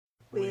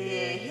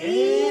We're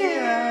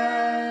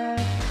here!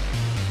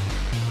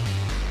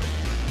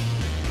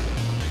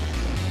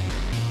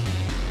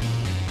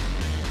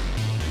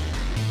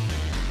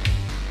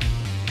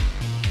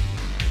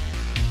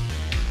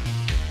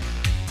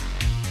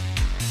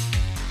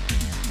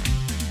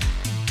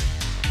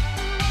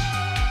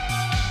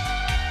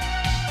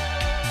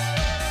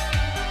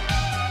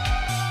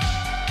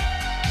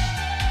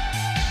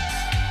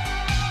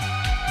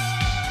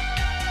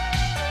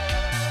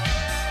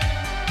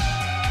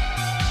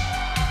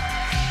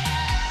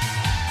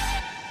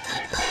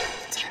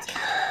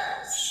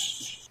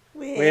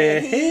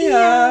 We're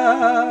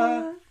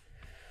here!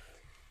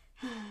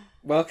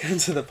 Welcome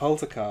to the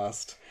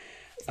poltercast.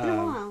 It's been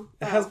a while.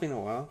 It has been a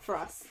while. For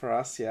us. For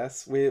us,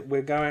 yes.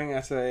 We're going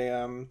at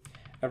a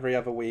every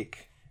other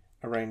week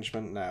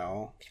arrangement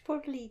now. We should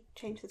probably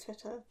change the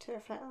Twitter to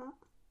reflect that.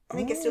 I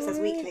think it still says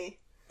weekly.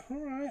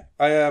 Alright.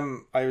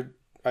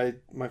 I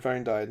my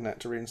phone died and I had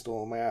to reinstall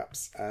all my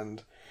apps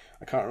and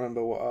I can't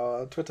remember what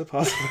our Twitter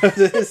password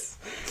is.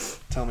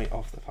 Tell me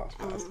off the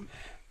password.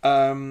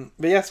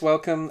 But yes,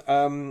 welcome.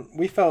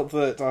 We felt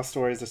that our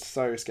stories are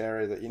so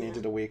scary that you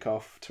needed a week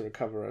off to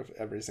recover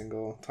every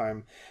single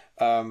time.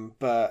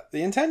 But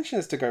the intention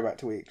is to go back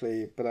to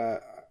weekly, but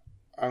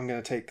I'm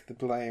going to take the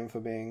blame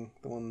for being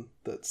the one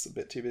that's a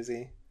bit too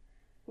busy.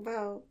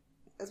 Well,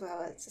 as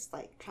well, it's just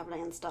like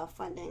travelling and stuff,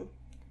 finding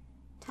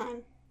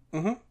time.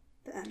 Mm-hmm.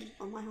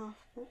 On my half.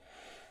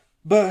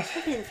 But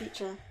Maybe in the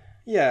future.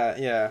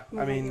 Yeah.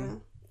 More I mean...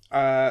 regular.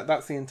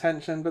 That's the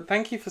intention, but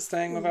thank you for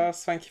staying with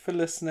us, thank you for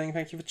listening,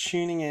 thank you for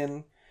tuning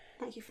in.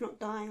 Thank you for not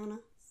dying on us.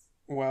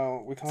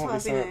 Well, we can't be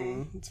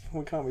certain.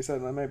 We can't be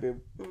certain. Maybe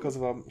because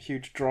of our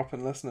huge drop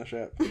in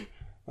listenership. there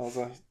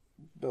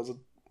was a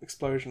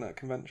explosion at a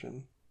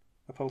convention,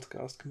 a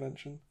poltercast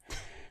convention,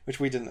 which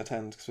we didn't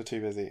attend because we're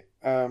too busy.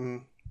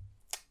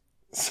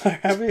 So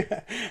have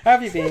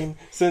you been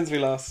since we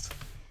last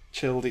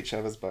chilled each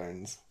other's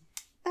bones?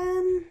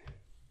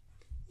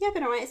 Yeah, I've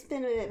been alright. It's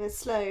been a bit of a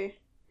slow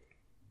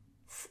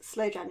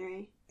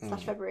January /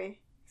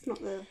 February. It's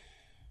not the...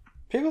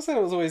 People said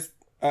it was always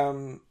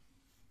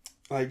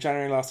like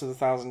January lasted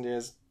 1,000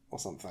 years or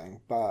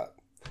something, but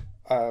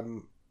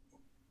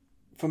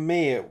for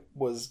me it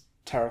was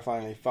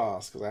terrifyingly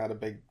fast because I had a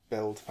big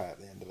bill to pay at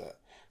the end of it.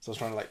 So I was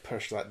trying to like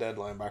push that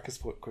deadline back as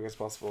quick as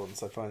possible, and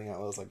so finding out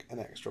there was like an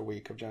extra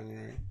week of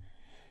January,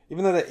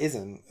 even though there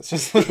isn't. It's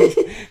just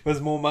there's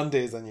more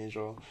Mondays than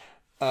usual.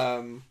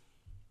 But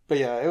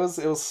yeah, it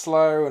was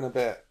slow and a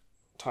bit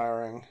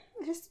tiring.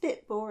 It's just a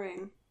bit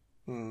boring,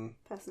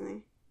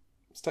 personally.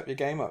 Step your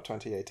game up,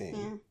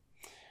 2018.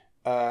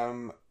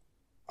 Yeah.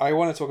 I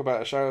want to talk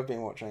about a show I've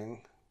been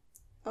watching.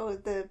 Oh,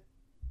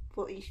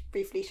 what you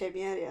briefly showed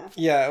me earlier.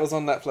 Yeah, it was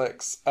on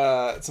Netflix.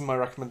 It's in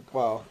my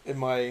in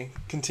my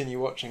continue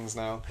watchings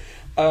now.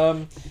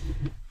 I'm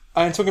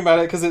talking about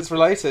it because it's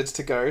related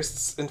to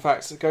ghosts. In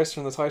fact, Ghost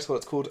from the title,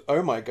 it's called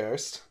Oh My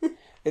Ghost.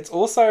 It's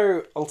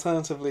also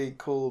alternatively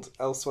called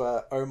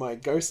elsewhere Oh My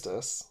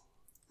Ghostess.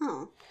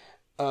 Oh.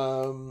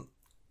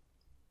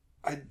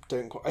 I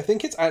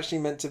think it's actually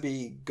meant to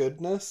be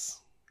goodness.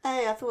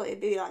 Oh, I thought it'd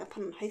be like a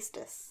pun on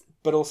hostess.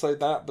 But also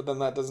that, but then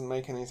that doesn't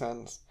make any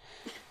sense.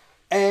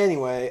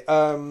 Anyway,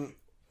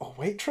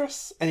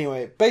 waitress?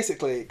 Anyway,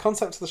 basically,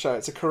 concept of the show,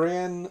 it's a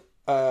Korean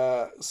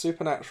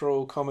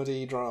supernatural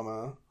comedy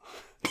drama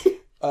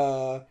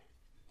on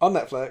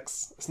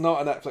Netflix. It's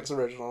not a Netflix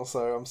original,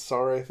 so I'm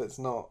sorry if it's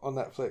not on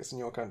Netflix in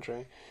your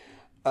country.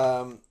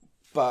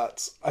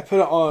 But I put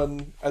it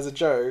on as a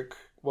joke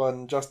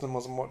when Justin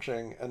wasn't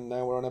watching, and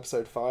now we're on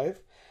episode 5.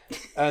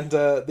 And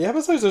the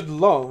episodes are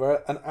long,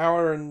 they're an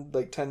hour and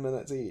like 10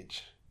 minutes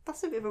each.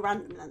 That's a bit of a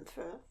random length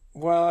for...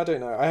 Well, I don't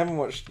know. I haven't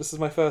watched... This is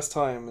my first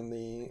time in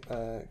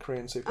the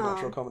Korean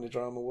supernatural comedy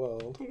drama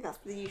world. Maybe that's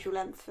the usual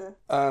length for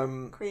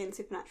Korean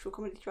supernatural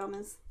comedy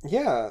dramas.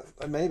 Yeah,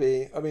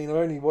 maybe. I mean, I've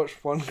only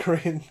watched one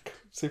Korean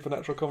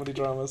supernatural comedy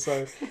drama,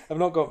 so I've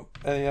not got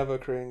any other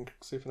Korean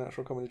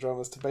supernatural comedy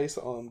dramas to base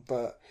it on,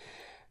 but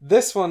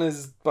this one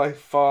is by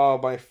far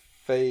my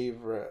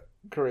favourite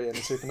Korean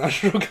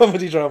supernatural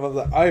comedy drama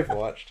that I've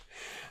watched.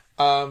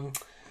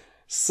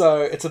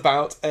 So it's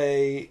about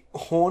a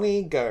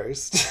horny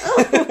ghost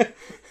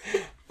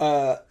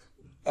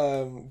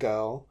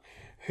girl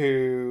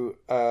who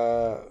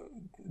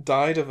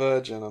died a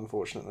virgin,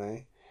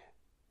 unfortunately.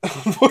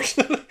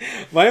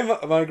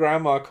 My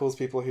grandma calls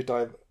people who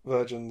die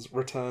virgins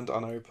returned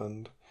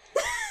unopened.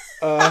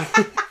 Does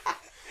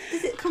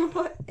it come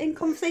up in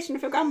conversation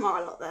with your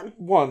grandma a lot then?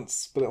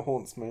 Once, but it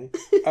haunts me.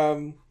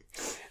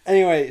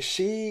 Anyway,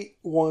 she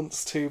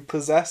wants to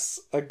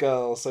possess a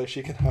girl so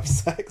she can have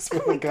sex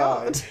with a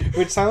guy,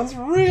 which sounds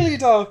really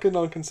dark and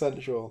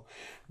non-consensual,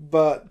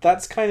 but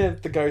that's kind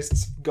of the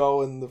ghost's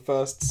goal in the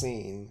first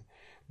scene,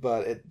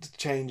 but it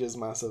changes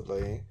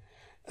massively.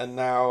 And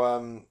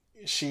now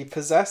she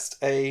possessed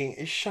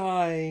a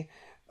shy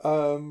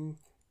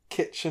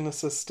kitchen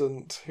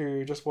assistant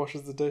who just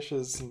washes the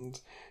dishes, and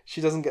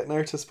she doesn't get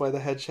noticed by the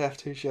head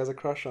chef who she has a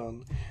crush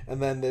on. And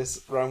then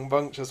this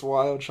rambunctious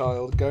wild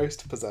child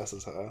ghost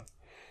possesses her.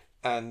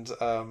 And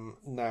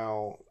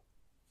now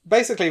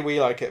basically we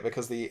like it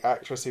because the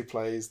actress who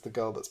plays the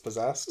girl that's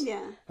possessed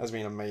Yeah. has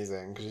been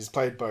amazing because she's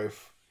played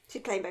both.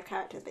 She's playing both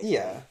characters, basically.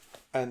 Yeah,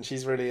 and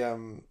she's really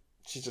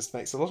she just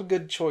makes a lot of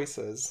good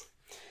choices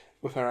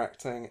with her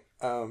acting.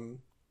 And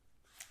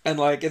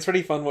like it's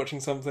really fun watching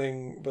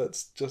something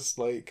that's just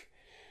like,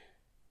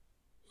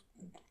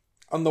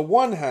 on the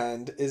one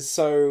hand, is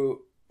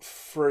so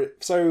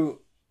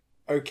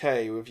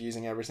okay with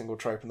using every single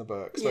trope in the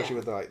book, especially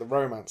with like the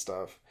romance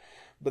stuff.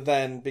 But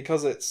then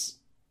because it's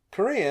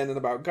Korean and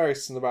about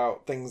ghosts and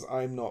about things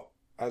I'm not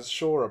as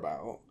sure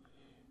about,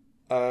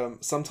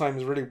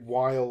 sometimes really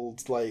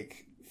wild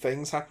like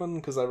things happen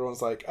because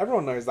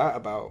everyone knows that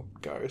about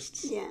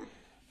ghosts. Yeah.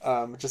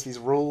 Just these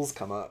rules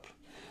come up.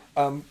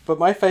 But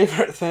my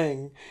favourite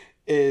thing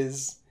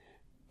is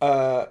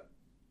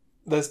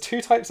there's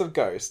two types of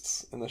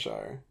ghosts in the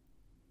show.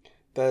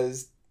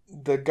 There's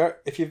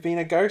if you've been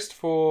a ghost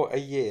for a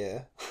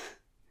year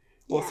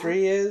or 3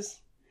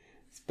 years,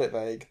 it's a bit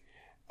vague.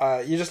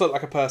 You just look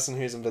like a person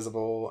who's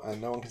invisible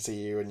and no one can see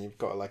you, and you've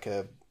got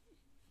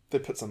they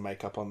put some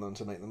makeup on them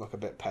to make them look a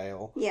bit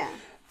pale. Yeah.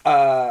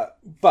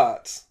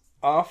 But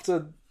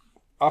after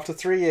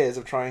 3 years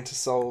of trying to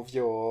solve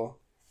your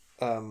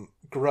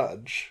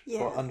grudge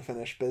or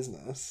unfinished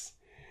business,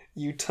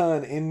 you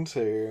turn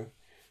into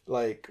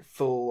like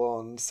full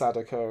on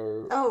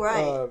Sadako,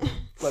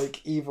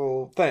 like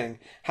evil thing.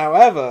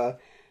 However,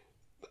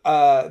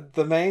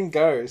 the main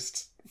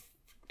ghost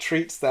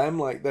treats them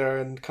like they're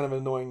a kind of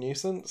annoying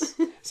nuisance.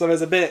 So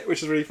there's a bit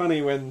which is really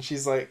funny when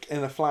she's like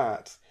in a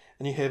flat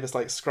and you hear this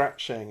like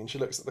scratching and she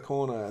looks at the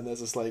corner and there's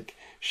this like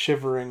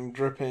shivering,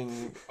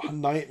 dripping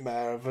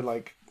nightmare of a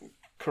like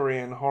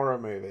Korean horror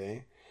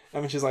movie.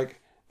 And when she's like,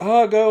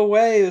 "Oh, go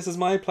away, this is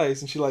my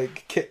place," and she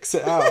like kicks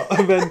it out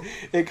and then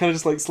it kind of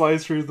just like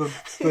slides through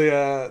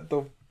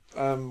the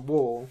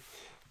wall.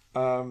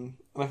 And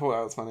I thought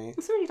that was funny.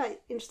 It's a really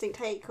like interesting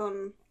take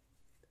on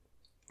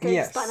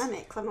ghost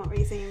dynamics. I've not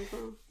really seen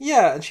before.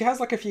 Yeah, and she has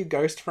like a few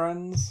ghost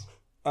friends.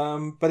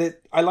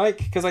 But I like,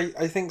 because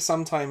I think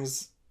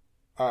sometimes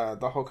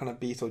the whole kind of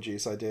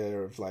Beetlejuice idea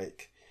of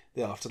like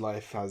the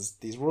afterlife has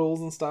these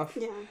rules and stuff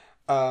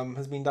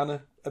has been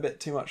done a bit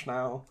too much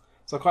now.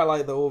 So I quite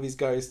like that all these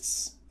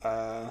ghosts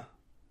kind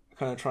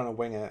of trying to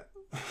wing it.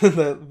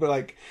 But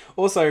like,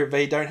 also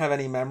they don't have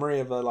any memory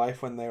of their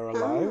life when they were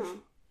alive,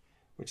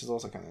 which is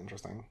also kind of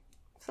interesting.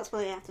 So that's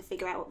why they have to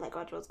figure out what their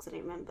grudge was, because I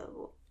don't remember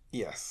what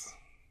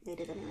they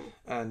did anyway.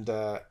 And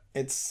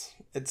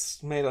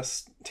it's made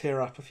us tear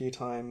up a few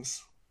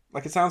times.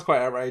 Like, it sounds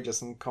quite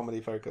outrageous and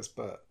comedy focused,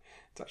 but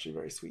it's actually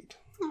very sweet.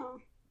 Oh.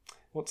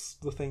 What's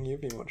the thing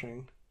you've been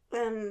watching?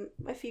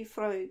 If you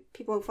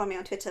people who follow me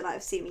on Twitter might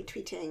have seen me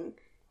tweeting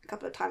a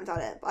couple of times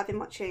about it, but I've been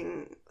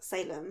watching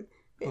Salem,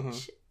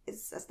 which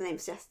is, as the name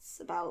suggests,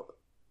 about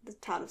the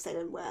town of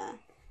Salem where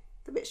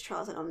the witch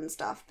trials went on and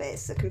stuff, but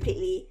it's a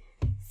completely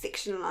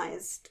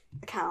fictionalized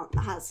account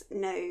that has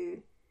no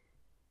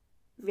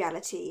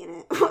reality in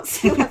it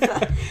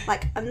whatsoever.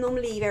 Like, I'm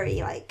normally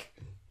very like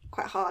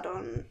quite hard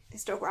on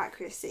historical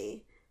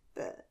accuracy,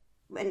 but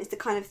when it's the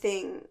kind of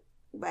thing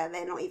where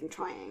they're not even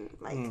trying,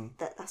 like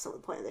that's not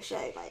the point of the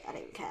show. Like, I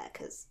don't care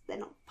because they're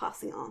not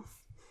passing it off.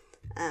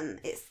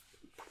 It's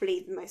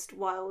probably the most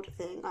wild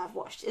thing I've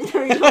watched in a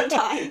very long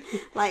time.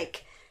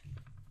 Like,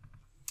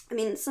 I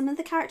mean, some of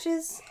the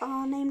characters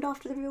are named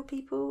after the real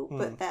people,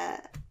 but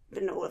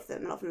not all of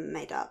them. A lot of them are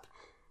made up,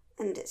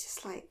 and it's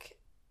just like,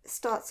 it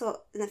starts off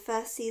in the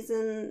first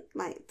season,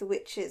 like the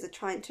witches are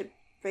trying to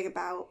bring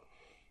about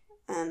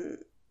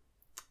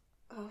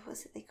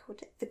what's it they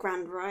called it? The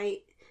Grand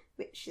Rite,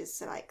 which is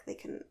so like they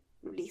can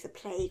release a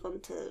plague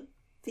onto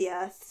the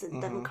earth and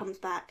the devil comes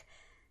back.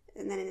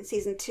 And then in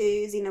season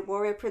 2, Xena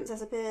Warrior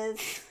Princess appears.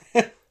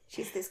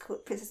 She's this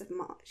called Princess of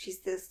she's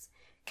this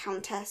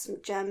countess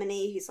from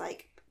Germany who's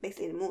like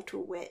basically an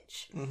immortal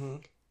witch.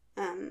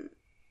 And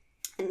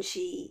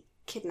she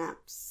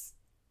kidnaps.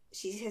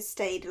 She has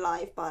stayed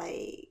alive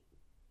by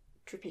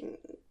dripping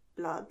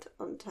blood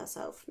onto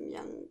herself from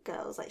young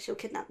girls. Like, she'll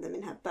kidnap them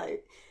in her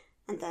boat,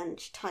 and then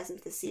she ties them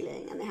to the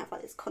ceiling, and they have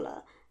like this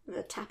collar with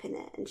a tap in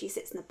it, and she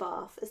sits in the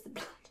bath as the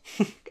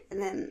blood.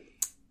 And then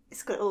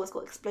it's always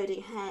got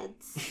exploding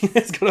heads.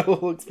 It's got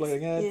all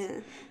exploding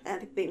heads. Yeah,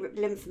 people being ripped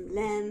limb from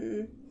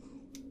limb.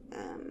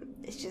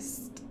 It's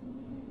just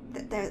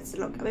there's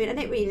a lot. I mean, I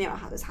didn't really know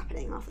how it was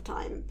happening half the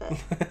time,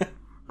 but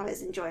I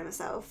was enjoying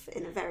myself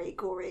in a very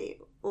gory,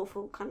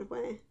 awful kind of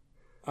way.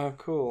 Oh,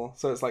 cool.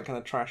 So it's like kind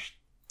of trash.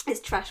 It's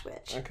Trash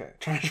Witch. Okay,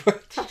 Trash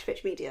Witch. Trash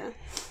Witch media.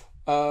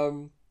 How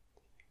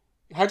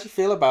do you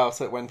feel about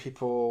it when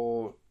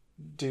people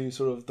do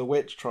sort of the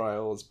witch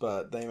trials,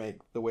 but they make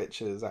the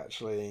witches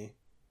actually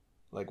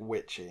like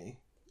witchy?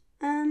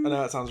 I know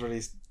that sounds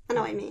really. I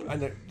know what you mean. I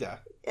know, yeah.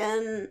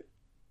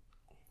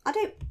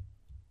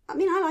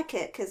 I like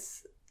it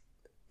because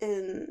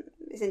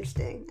it's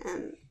interesting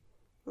and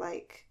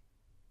like,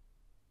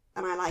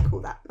 and I like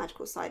all that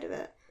magical side of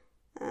it.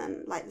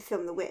 Like the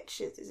film The Witch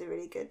is a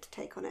really good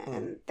take on it,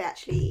 and they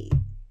actually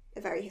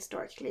are very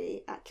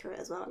historically accurate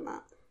as well in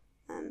that.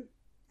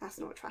 That's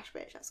not a Trash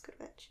Witch, that's a Good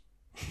Witch.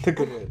 The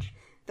Good Witch.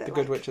 But The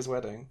Good Witch's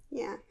Wedding.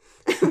 Yeah.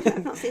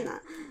 I've not seen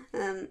that.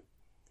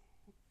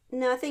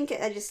 No, I think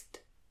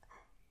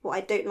what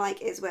I don't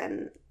like is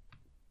when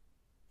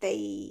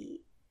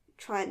they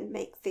try and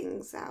make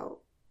things out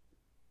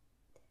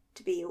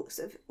to be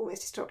sort of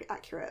almost historically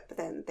accurate, but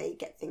then they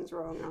get things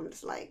wrong, and I'm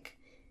just like,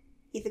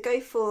 either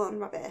go full on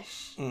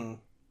rubbish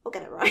or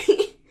get it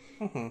right.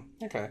 Mm-hmm.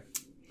 Okay.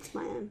 It's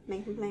my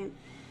main complaint.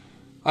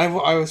 I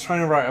was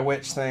trying to write a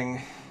witch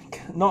thing,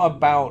 not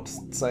about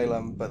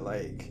Salem, but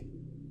like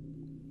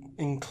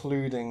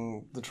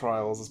including the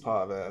trials as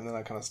part of it, and then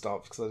I kind of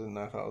stopped because I didn't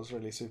know if that was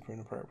really super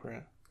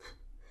inappropriate.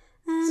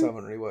 So I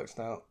haven't really worked it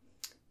out.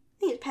 I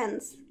think it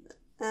depends.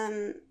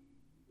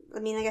 I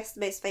mean, I guess the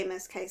most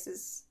famous case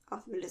is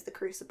Arthur Miller's The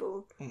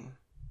Crucible,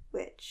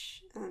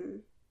 which, I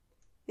mean,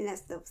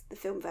 there's the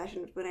film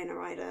version with Winona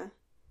Ryder,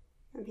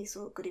 and he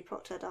saw Goody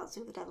Proctor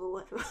dancing with the devil,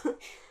 whatever.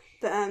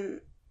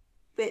 But,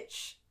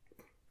 which,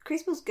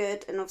 Crucible's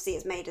good, and obviously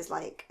it's made as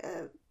like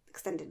a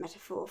extended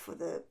metaphor for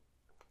the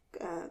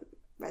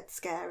Red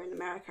Scare in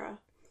America.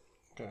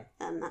 Okay.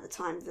 At the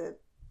time of the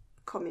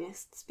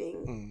communists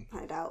being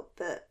handed out,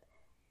 but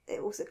it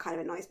also kind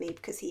of annoys me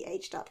because he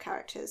aged up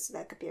characters, so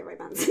there could be a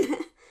romance in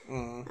it.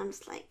 I'm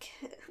just like,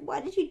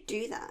 why did you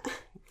do that?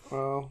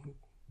 Well,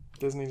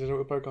 Disney did it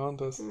with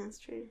Pocahontas. Yeah, that's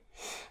true.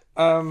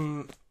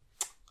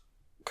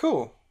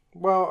 Cool.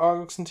 Well,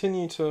 I'll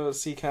continue to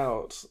seek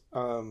out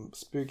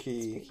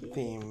spooky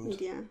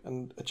themed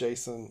and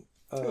adjacent.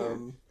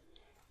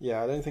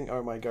 Yeah, I don't think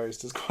Oh My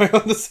Ghost is quite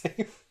on the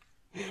same.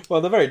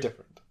 Well, they're very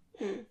different.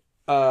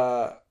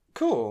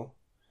 Cool.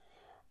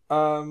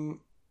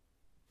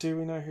 Do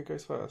we know who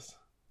goes first?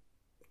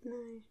 No.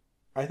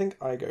 I think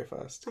I go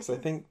first, because I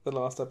think the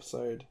last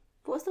episode...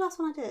 What was the last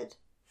one I did?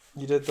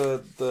 You did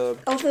the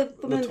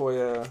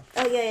Latoya...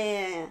 Oh,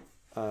 yeah.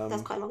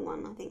 That's quite a long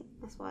one, I think.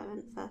 That's why I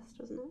went first,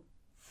 wasn't it?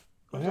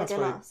 Or did I go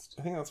last?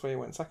 I think that's why you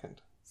went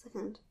second.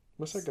 Second.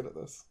 We're so good at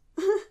this.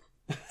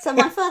 So am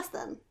I first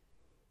then?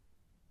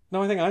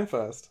 No, I think I'm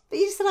first. But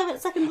you just said I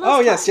went second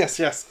last time.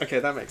 Yes. Okay,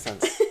 that makes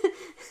sense.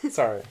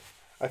 Sorry.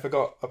 I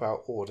forgot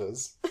about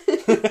orders.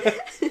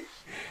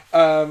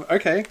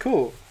 Okay,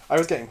 cool. I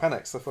was getting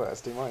panicked, so I thought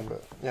I'd do mine,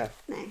 but yeah.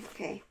 No,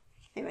 okay.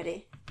 Are you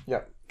ready?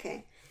 Yep.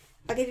 Okay.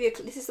 I'll give you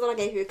this is the one I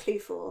gave you a clue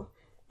for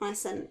when I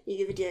sent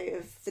you a video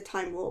of the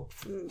time warp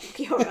from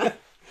Kiora.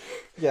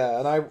 Yeah,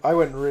 and I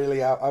went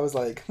really out. I was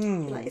like,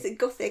 Like, is it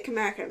Gothic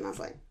American? And I was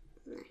like,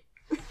 no.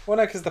 Well,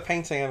 no, because the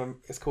painting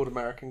is called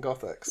American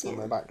Gothics on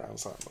the background,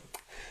 so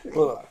No.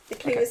 well, the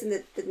clue is in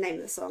the name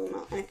of the song,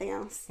 not anything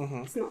else.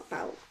 It's not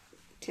about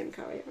Tim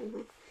Curry or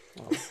anything.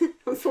 Oh.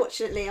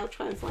 Unfortunately, I'll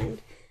try and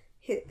find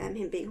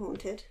him being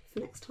haunted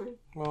for next time.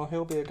 Well,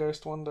 he'll be a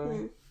ghost one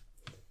day.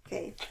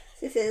 Okay,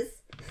 so this is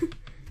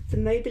the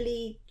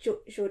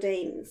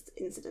Moberly-Jourdain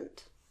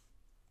incident.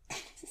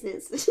 It's an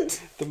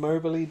incident. The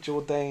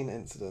Moberly-Jourdain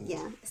incident.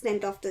 Yeah, it's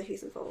named after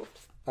who's involved.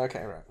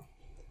 Okay, right.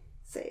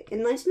 So,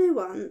 in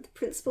 1901, the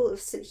principal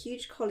of St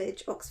Huge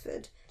College,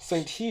 Oxford...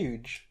 St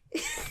Huge?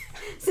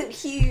 St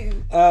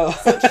Hugh. Oh.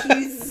 St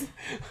Hugh's.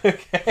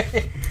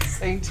 Okay.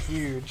 St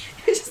Huge.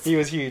 He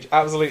was huge.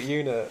 Absolute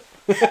unit.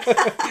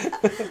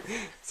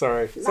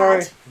 Sorry.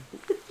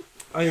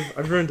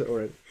 I've ruined it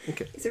already.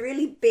 Okay. It's a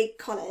really big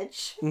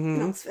college in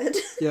Oxford.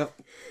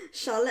 Yep.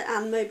 Charlotte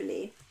Anne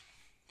Moberly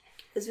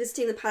was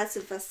visiting the Palace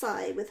of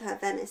Versailles with her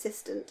then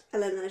assistant,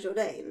 Eleanor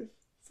Jourdain.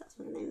 So that's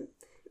where the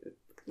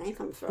name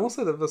comes from.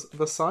 Also, the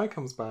Versailles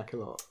comes back a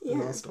lot in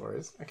our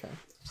stories. Okay.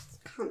 Just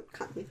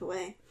can't move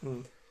away.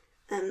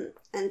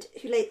 And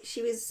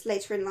she was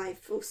later in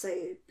life also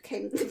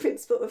became the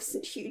principal of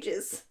St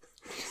Huge's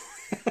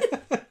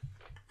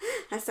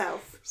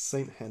herself.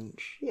 St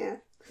Henge. Yeah.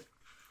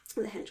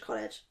 The Henge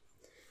College.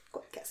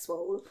 Got to get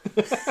swole.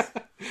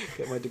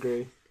 Get my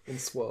degree in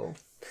swole.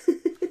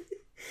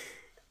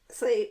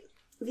 So,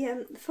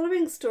 the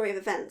following story of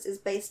events is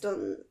based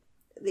on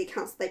the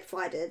accounts they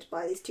provided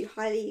by these two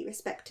highly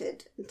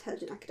respected,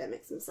 intelligent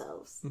academics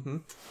themselves.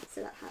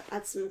 So that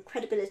adds some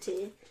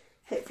credibility,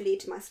 hopefully,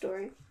 to my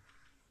story.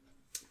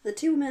 The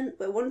two women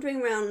were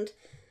wandering around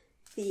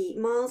the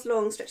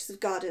miles-long stretches of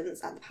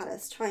gardens at the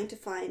palace, trying to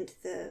find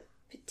the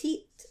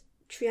Petit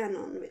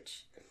Trianon,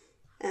 which,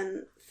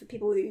 for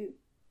people who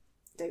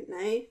don't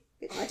know,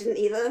 which I didn't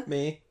either.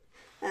 Me.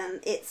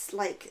 It's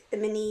like a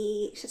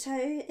mini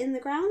chateau in the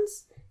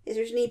grounds. It was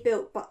originally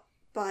built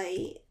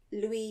by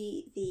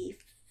Louis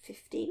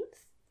XV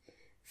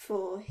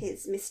for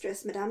his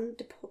mistress, Madame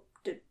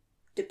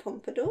de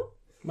Pompadour.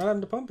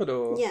 Madame de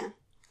Pompadour? Yeah.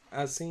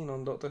 As seen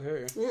on Doctor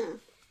Who. Yeah.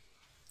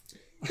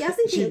 Yeah, I was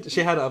thinking...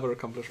 she had other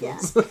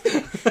accomplishments. Yeah.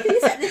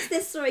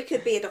 this story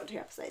could be a Doctor Who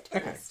episode, to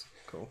be honest.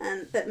 Cool.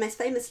 But most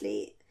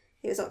famously,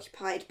 it was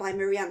occupied by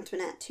Marie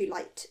Antoinette, who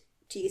liked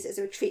to use it as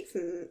a retreat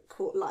from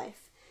court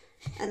life.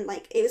 And,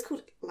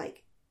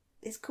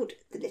 it's called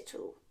the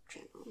Little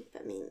Trianon,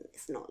 but I mean,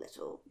 it's not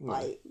little. No.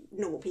 By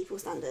normal people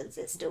standards,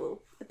 it's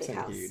still a big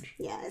house. Huge.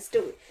 Yeah, it's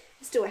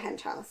still a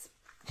henge house.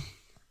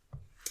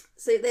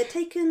 So they'd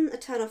taken a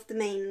turn off the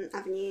main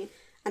avenue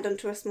and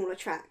onto a smaller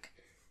track.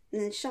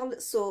 And then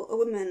Charlotte saw a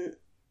woman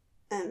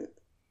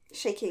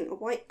shaking a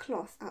white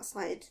cloth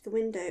outside the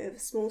window of a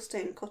small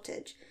stone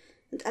cottage,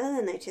 and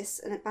Eleanor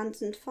noticed an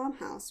abandoned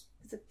farmhouse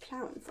with a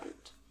plough in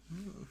front.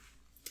 Mm.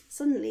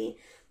 Suddenly,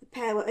 the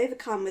pair were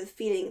overcome with a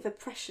feeling of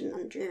oppression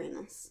and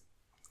dreariness.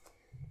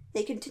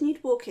 They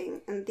continued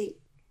walking, and they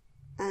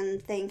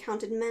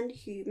encountered men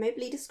who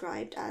Moberly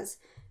described as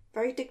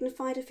very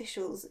dignified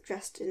officials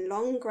dressed in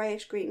long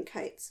greyish-green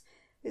coats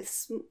with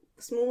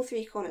small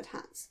three-cornered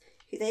hats,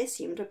 who they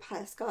assumed were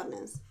palace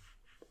gardeners.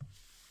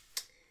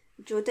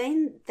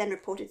 Jourdain then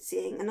reported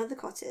seeing another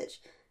cottage,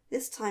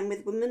 this time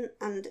with women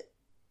in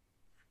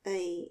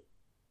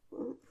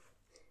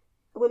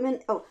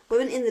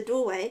the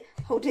doorway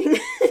holding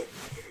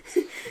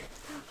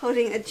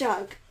holding a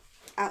jug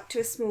out to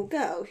a small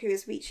girl who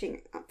was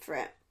reaching up for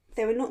it.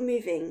 They were not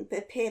moving, but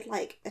appeared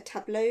like a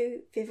tableau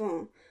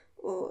vivant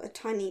or a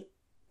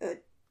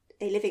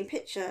living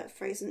picture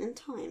frozen in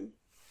time.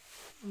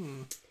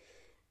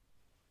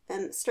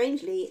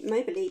 Strangely,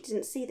 Moberly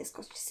didn't see this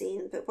cottage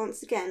scene, but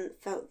once again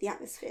felt the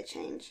atmosphere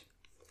change.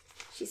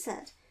 She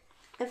said,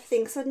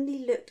 "Everything suddenly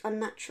looked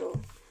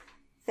unnatural,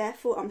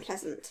 therefore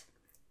unpleasant.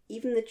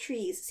 Even the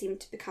trees seemed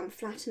to become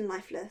flat and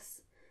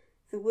lifeless.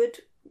 The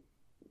wood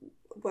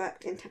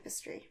worked in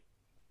tapestry.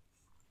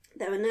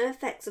 There were no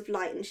effects of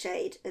light and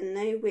shade, and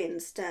no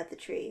wind stirred the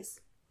trees."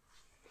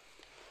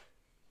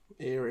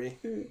 Eerie.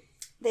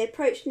 They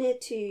approached near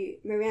to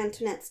Marie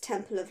Antoinette's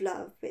Temple of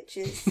Love, which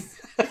is...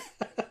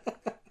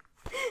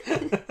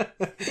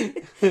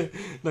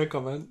 No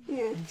comment.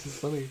 Yeah. This is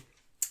funny.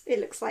 It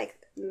looks like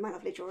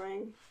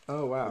Moberly-Jourdain.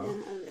 Oh, wow. Yeah,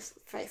 and it's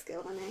very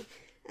skilled, I know.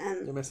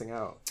 You're missing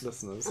out,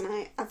 listeners.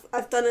 And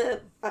I've done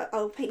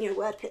I'll paint you a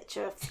word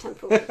picture of the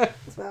temple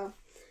as well.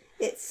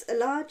 It's a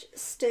large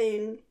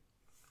stone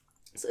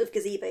sort of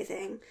gazebo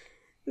thing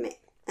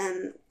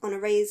on a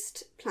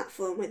raised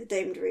platform with a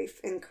domed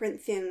roof and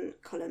Corinthian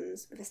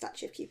columns with a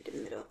statue of Cupid in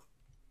the middle.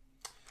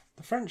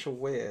 The French are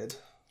weird.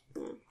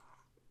 Yeah.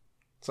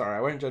 Sorry,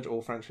 I won't judge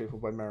all French people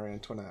by Marie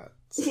Antoinette.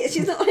 Yeah,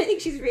 she's not. I don't think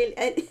she's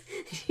really.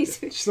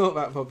 She's not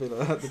that popular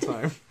at the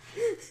time.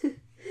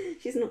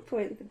 She's not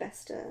probably the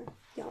best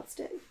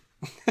yardstick.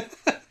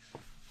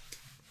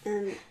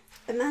 A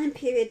man in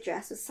period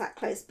dress was sat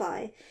close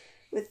by,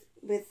 with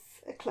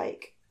a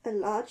cloak, a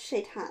large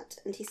shade hat,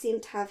 and he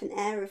seemed to have an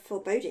air of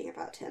foreboding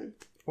about him.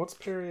 What's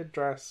period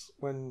dress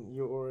when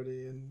you're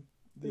already in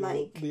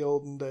the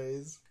olden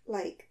days?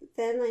 Like,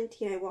 they're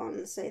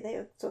 1901, so they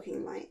were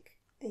talking like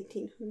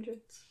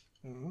 1800s.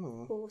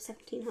 Oh. Or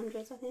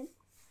 1700s, I think.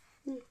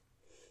 Yeah.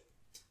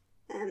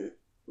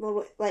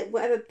 Well, like,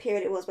 whatever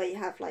period it was where you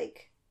have,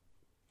 like,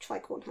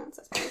 tricorn hats,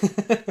 I suppose.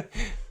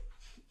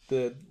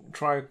 The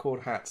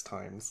tricorn hats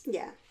times.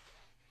 Yeah.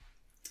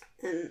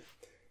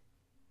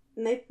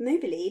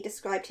 Moberly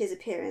described his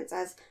appearance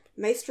as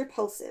most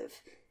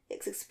repulsive,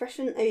 its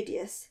expression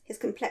odious, his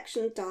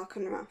complexion dark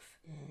and rough.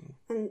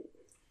 And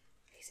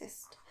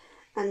racist.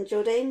 And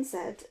Jourdain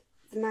said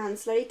the man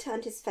slowly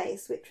turned his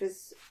face, which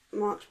was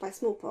marked by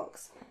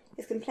smallpox.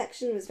 His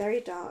complexion was very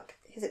dark,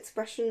 his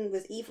expression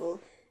was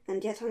evil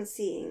and yet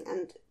unseeing,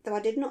 and though I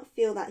did not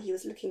feel that he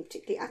was looking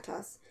particularly at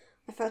us,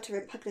 I felt a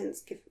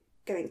repugnance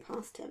going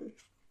past him.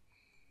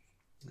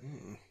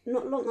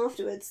 Not long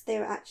afterwards, they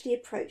were actually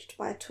approached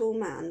by a tall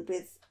man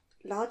with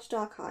large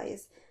dark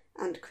eyes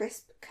and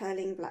crisp,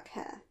 curling black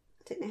hair.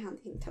 I don't know how you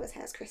can tell his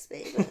hair's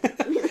crispy, but...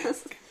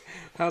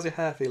 How's your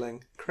hair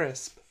feeling?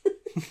 Crisp.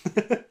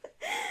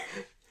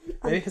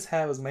 Maybe his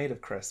hair was made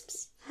of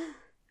crisps.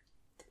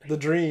 The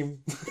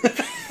dream. I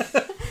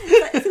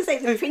was going to say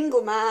the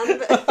Pringle man,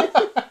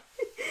 but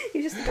he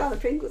was just the guy with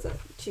Pringles up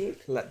the tube.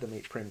 Let them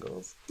eat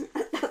Pringles.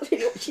 That's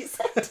really what she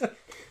said.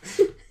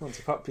 Once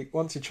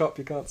you chop,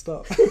 you can't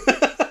stop.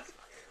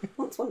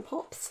 Once one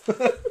pops.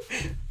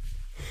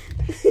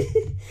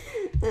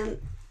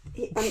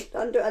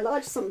 Under a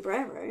large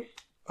sombrero.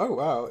 Oh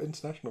wow,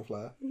 international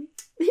flair.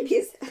 Maybe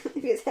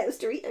his hair was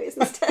Doritos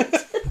instead.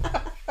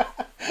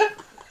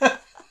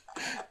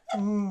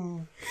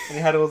 And he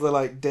had all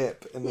the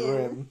dip in the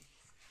rim.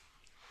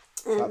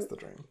 That's the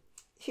dream.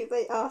 Who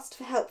they asked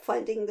for help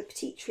finding the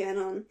Petit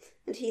Trianon,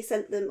 and he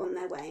sent them on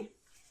their way.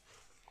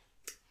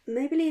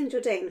 Moberly and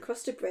Jourdain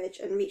crossed a bridge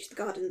and reached the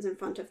gardens in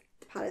front of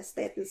the palace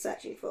they had been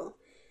searching for.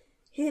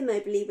 Here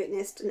Moberly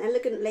witnessed an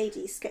elegant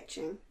lady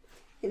sketching.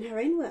 In her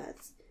own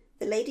words,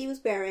 the lady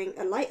was wearing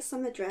a light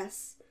summer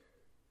dress.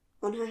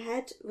 On her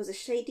head was a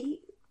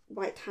shady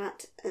white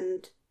hat,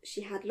 and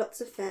she had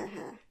lots of fair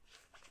hair.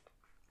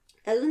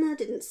 Eleanor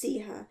didn't see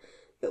her,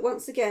 but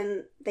once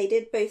again they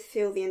did both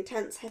feel the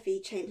intense, heavy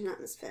change in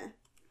atmosphere.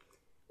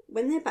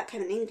 When they were back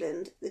home in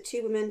England, the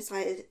two women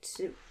decided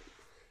to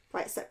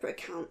write separate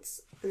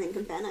accounts and then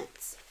compare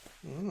notes.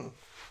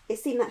 It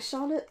seemed that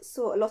Charlotte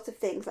saw a lot of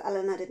things that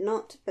Eleanor did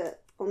not,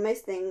 but on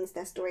most things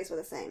their stories were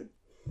the same.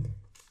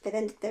 They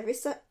then did their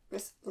research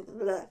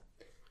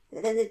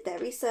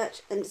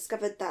and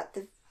discovered that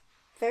the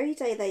very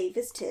day they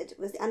visited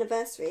was the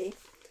anniversary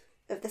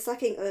of the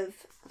sacking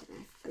of, I don't know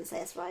if I'm going to say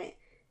this right,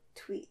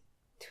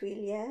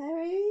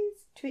 Tuileries?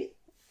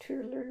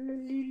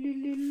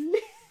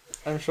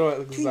 I'm sure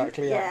it's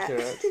exactly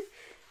accurate.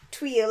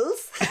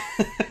 Tweels.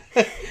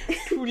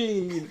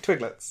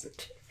 Twiglets.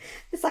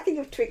 The sacking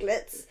of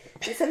Twiglets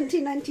in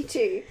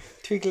 1792.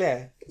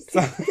 Twiglet.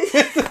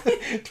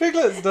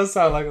 Twiglets does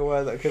sound like a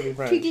word that could be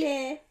French.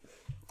 Twiglet.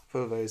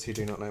 For those who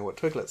do not know what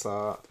twiglets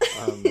are,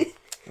 I'm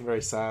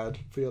very sad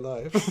for your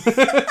life.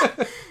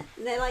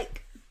 They're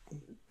like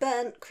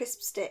burnt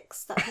crisp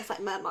sticks that taste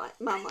like Marmite.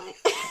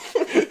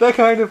 They're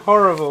kind of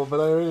horrible, but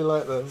I really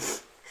like them.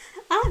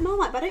 I like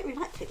Marmite, but I don't really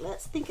like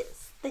Twiglets. I think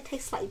they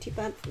taste slightly too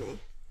burnt for me.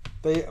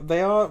 They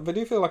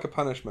do feel like a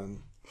punishment.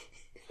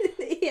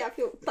 Yeah, I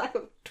feel like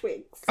of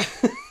twigs.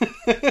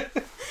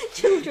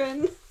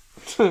 Children.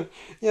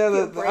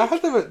 Yeah, I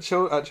had them at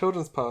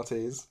children's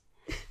parties.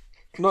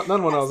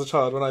 None when I was a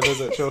child. When I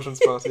visit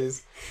children's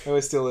parties, I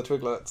always steal the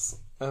twiglets.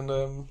 And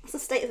it's the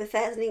state of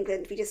affairs in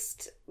England. We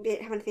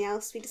don't have anything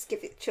else. We just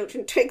give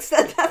children twigs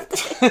for their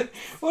birthday.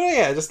 Well,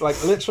 yeah, just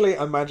like literally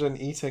imagine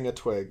eating a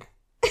twig,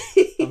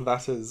 and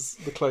that is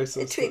the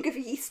closest. A twig of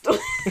yeast.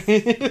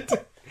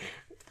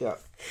 Yeah.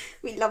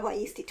 We love our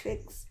yeasty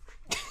twigs.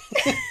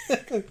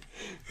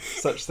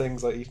 Such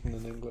things are eaten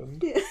in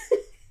England. Yeah.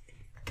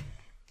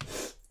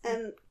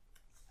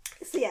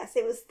 So yes,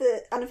 it was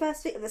the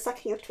anniversary of the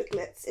sacking of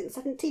Twiglets in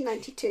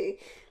 1792,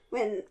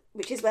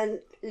 which is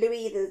when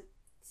Louis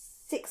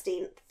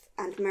XVI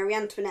and Marie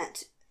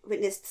Antoinette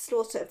witnessed the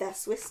slaughter of their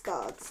Swiss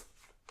guards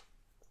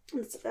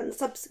and the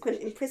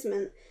subsequent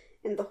imprisonment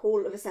in the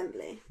Hall of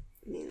Assembly.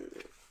 I mean,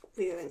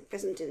 we were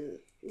imprisoned in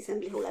the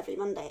Assembly Hall every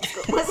Monday at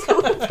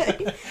school.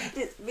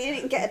 We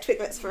didn't get a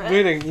Twiglets for it.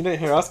 You don't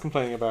hear us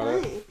complaining about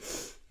it.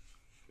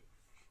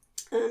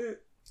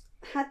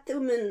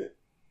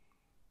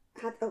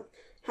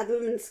 Had the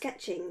woman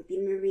sketching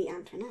been Marie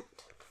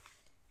Antoinette?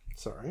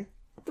 Sorry?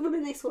 The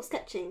woman they saw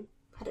sketching,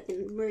 had it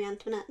been Marie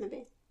Antoinette,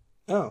 maybe?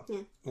 Oh.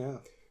 Yeah.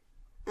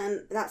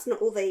 That's not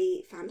all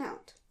they found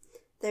out.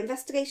 The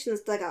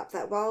investigations dug up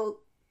that while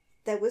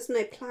there was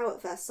no plough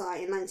at Versailles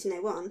in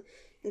 1901,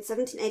 in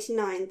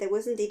 1789 there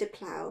was indeed a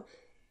plough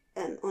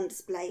on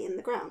display in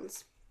the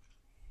grounds,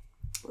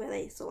 where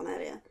they saw one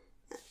earlier.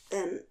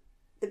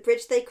 The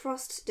bridge they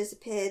crossed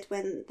disappeared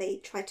when they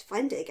tried to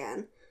find it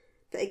again,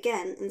 but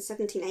again in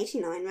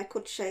 1789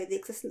 records show the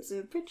existence of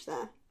a bridge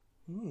there.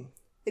 Mm.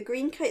 The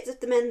green coats of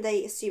the men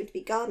they assumed to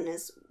be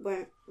gardeners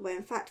were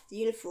in fact the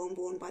uniform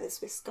worn by the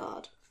Swiss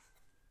Guard.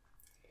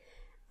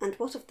 And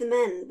what of the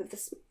man with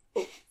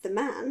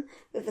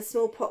the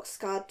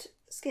smallpox-scarred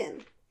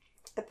skin?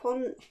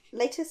 Upon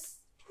latest...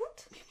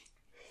 What?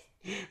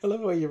 I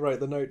love the way you write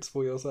the notes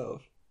for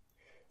yourself.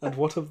 And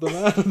what of the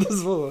man with the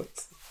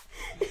smallpox?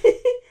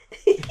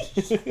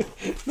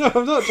 No,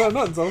 I'm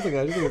not insulting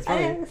her. I just think it's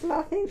funny. I was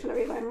laughing trying to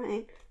read my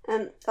writing.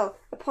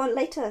 Upon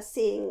later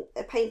seeing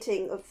a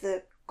painting of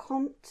the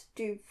Comte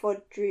du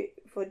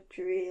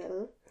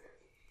Vaudreuil,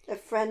 a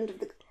friend of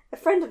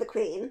the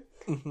Queen,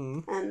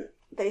 mm-hmm.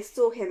 They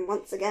saw him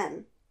once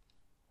again.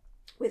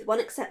 With one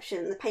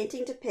exception, the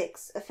painting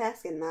depicts a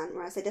fair-skinned man,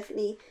 whereas they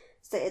definitely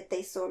stated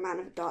they saw a man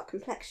of a dark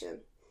complexion.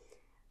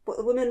 What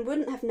the woman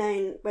wouldn't have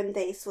known when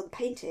they saw the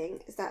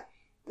painting is that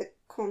the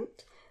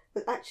Comte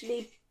was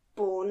actually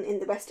born in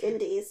the West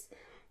Indies.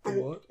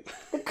 And what?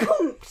 The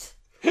Comte!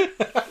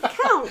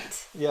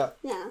 Count! Yeah.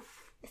 Yeah.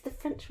 It's the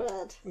French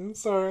word. I'm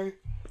sorry.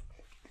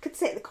 I could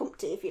say it the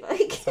Comte if you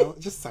like. It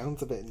just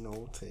sounds a bit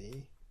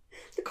naughty.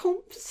 The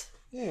Comte.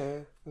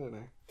 Yeah, I don't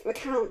know. The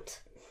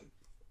Count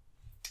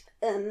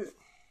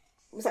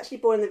was actually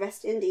born in the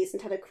West Indies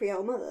and had a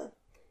Creole mother.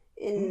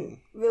 In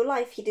real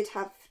life, he did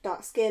have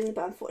dark skin,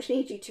 but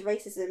unfortunately, due to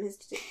racism, his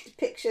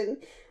depiction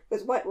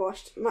was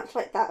whitewashed, much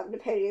like that of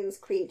Napoleon's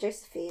Queen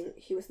Josephine,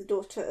 who was the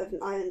daughter of an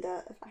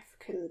islander of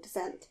African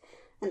descent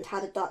and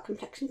had a dark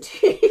complexion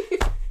too.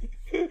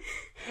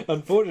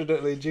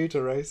 Unfortunately, due to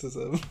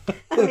racism.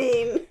 I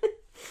mean...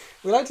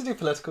 We like to do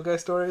political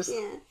ghost stories.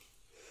 Yeah.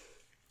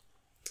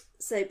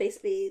 So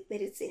basically, they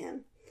did see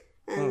him.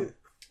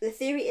 The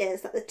theory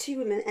is that the two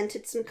women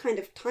entered some kind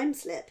of time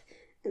slip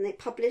and they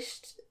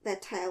published their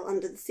tale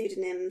under the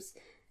pseudonyms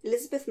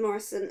Elizabeth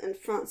Morrison and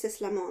Frances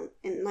Lamont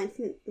in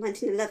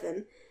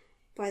 1911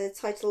 by the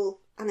title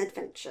An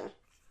Adventure.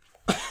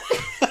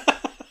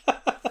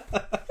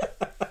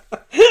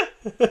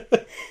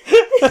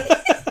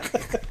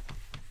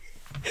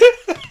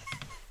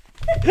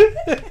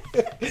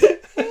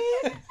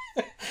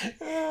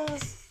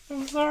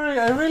 I'm sorry,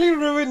 I really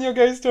ruin your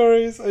ghost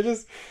stories.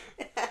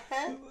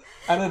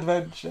 An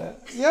adventure.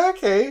 Yeah,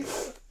 okay.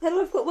 Then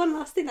I've got one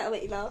last thing that'll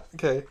make you laugh.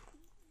 Okay.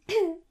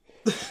 You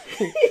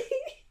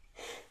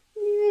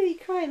made me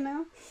cry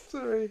now.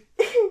 Sorry.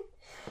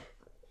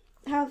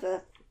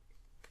 However,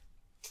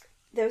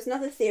 there was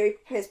another theory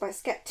proposed by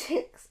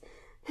skeptics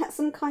that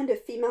some kind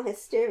of female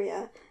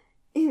hysteria,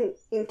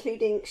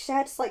 including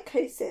shared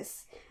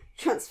psychosis,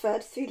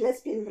 transferred through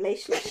lesbian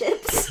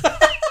relationships.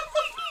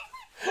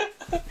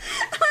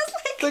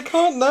 They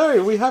can't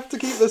know. We have to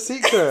keep the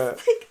secret.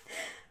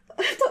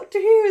 Doctor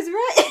Who is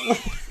right.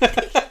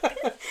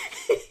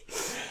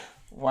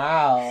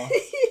 Wow.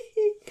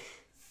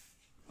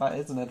 That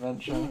is an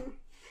adventure.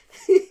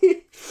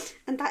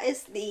 And that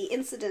is the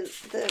incident,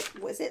 the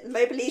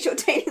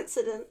Moberly-Jourdain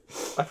incident.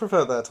 I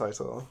prefer their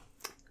title.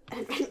 An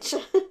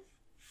adventure.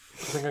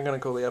 I think I'm going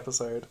to call the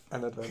episode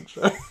An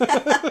Adventure.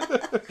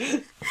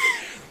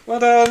 Well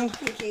done.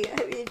 Thank you.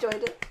 I hope you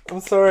enjoyed it.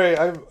 I'm sorry.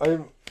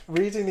 I'm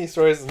reading these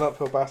stories is an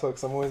uphill battle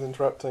because I'm always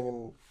interrupting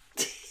and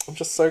I'm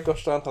just so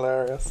gosh darn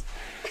hilarious.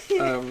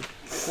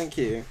 Thank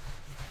you.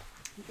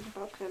 You're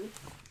welcome.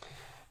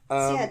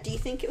 So yeah, do you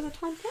think it was a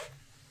time slip?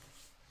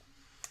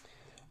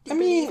 Do you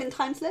believe in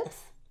time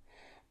slips?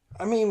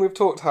 I mean, we've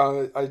talked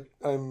how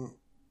I'm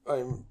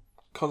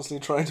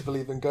constantly trying to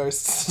believe in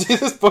ghosts to do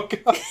this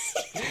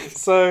podcast.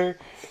 So,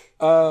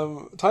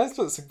 time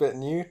splip's a bit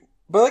new.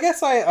 But I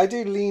guess I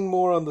do lean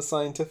more on the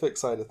scientific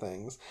side of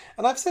things.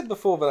 And I've said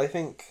before, but I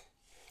think,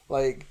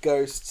 like,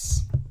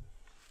 ghosts...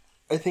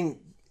 I think,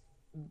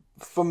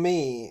 for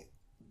me,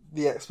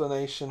 the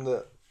explanation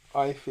that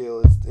I feel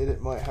is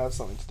it might have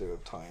something to do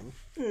with time.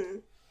 Mm.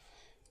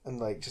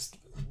 And, like, just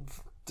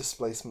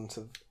displacement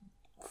of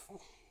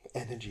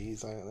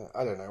energies. I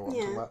don't know what I'm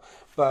talking about.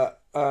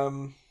 But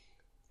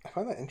I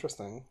find that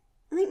interesting.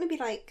 I think maybe,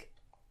 like...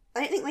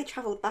 I don't think they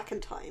travelled back in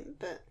time,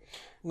 but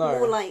No.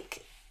 more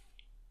like...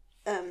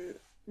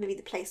 maybe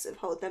the place of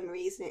hold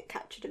memories and it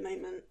captured a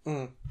moment.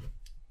 Mm.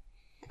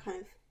 A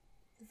kind of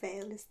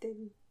veil is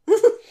thin.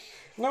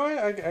 No,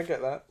 I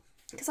get that.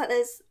 Because like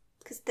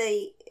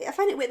I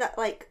find it weird that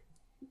like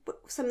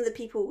some of the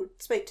people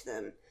spoke to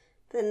them,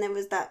 but then there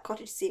was that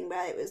cottage scene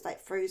where it was like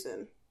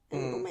frozen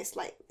and almost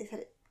like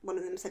one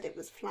of them said it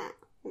was flat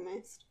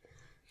almost.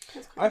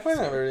 I find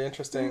that really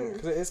interesting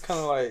because it is kind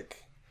of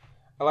like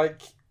I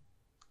like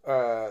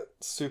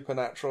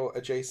supernatural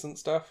adjacent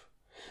stuff.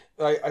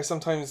 I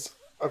sometimes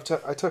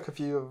I took a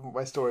few of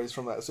my stories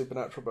from that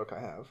supernatural book I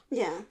have.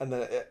 Yeah. And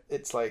then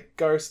it's like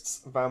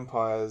ghosts,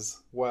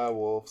 vampires,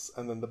 werewolves,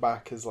 and then the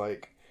back is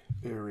like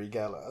Uri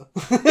Geller.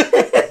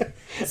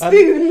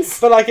 Spoons.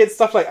 But like it's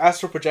stuff like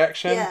astral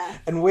projection. Yeah.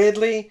 And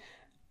weirdly,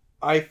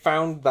 I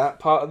found that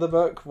part of the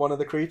book one of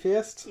the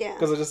creepiest. Yeah.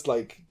 Because I just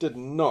like did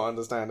not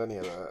understand any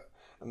of it.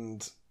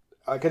 And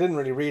like I didn't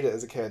really read it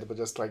as a kid, but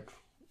just like,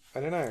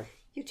 I don't know.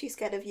 You're too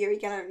scared of Uri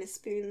Geller and his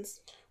spoons.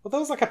 Well, there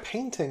was like a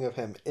painting of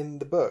him in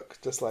the book,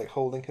 just like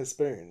holding his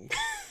spoon.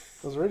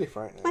 It was really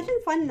frightening. Imagine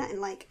finding that in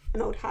like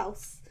an old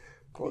house.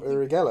 What,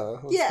 Uri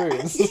Geller with Yeah,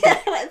 spoons?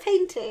 yeah, like a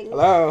painting.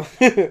 Hello.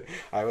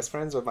 I was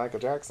friends with Michael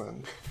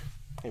Jackson.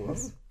 He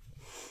was.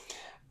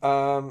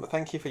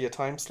 Thank you for your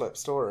time slip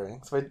story.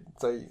 Thank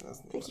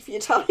you for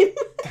your time.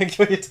 Thank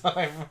you for your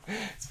time.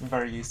 It's been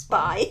very useful.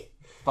 Bye.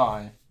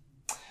 Bye.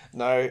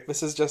 No,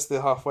 this is just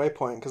the halfway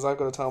point because I've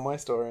got to tell my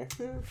story.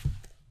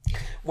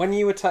 When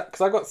you were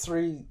because I got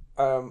three.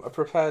 I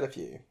prepared a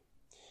few,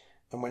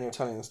 and when you were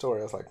telling the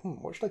story, I was like,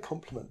 what should I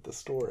compliment the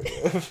story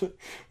with?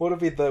 What would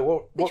be the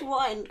Which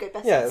wine would go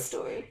best with the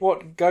story?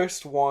 What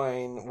ghost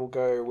wine will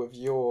go with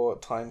your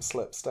time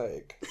slip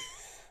steak?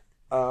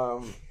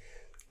 And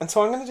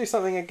so I'm going to do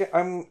something again.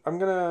 I'm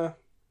going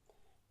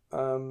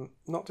to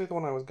not do the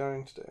one I was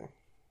going to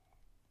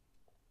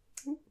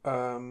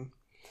do.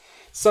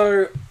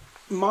 So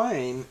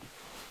mine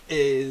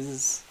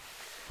is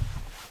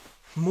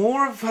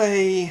more of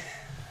a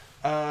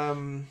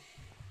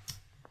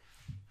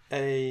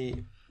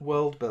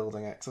world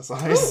building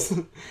exercise.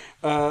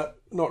 Not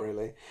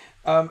really.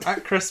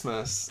 At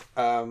Christmas,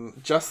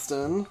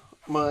 Justin,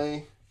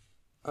 my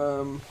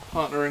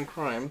partner in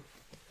crime,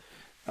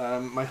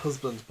 my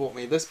husband, bought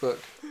me this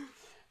book,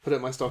 put it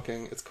in my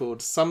stocking. It's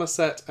called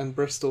Somerset and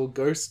Bristol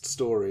Ghost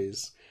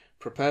Stories.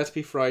 Prepare to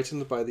be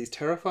frightened by these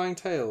terrifying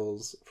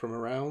tales from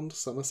around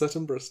Somerset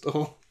and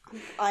Bristol.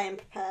 I am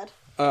prepared.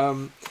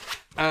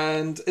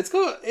 And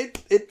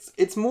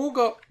it's more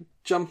got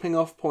jumping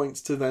off points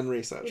to then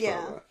research.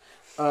 Yeah.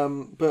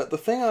 But the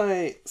thing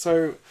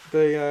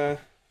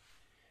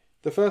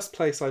the first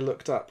place I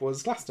looked up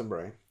was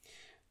Glastonbury.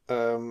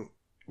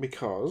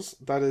 Because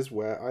that is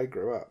where I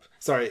grew up.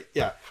 Sorry,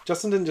 yeah.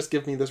 Justin didn't just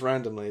give me this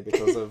randomly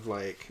because of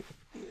like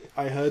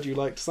I heard you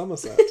liked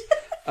Somerset.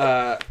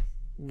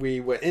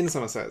 We were in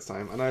Somerset at the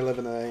time, and I live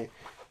in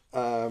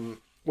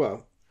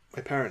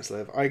my parents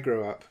live. I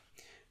grew up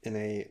in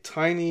a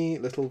tiny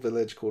little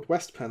village called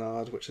West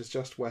Pennard, which is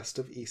just west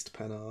of East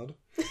Pennard.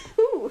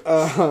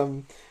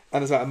 And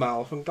it's about a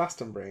mile from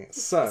Glastonbury.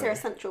 So, is there a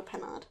central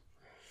Pennard?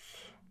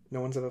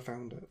 No one's ever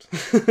found it.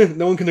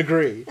 No one can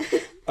agree.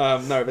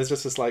 No, there's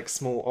just this like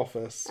small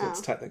office. It's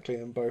technically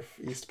in both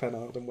East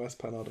Pennard and West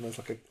Pennard, and there's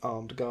like an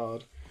armed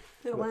guard.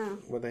 Oh, wow.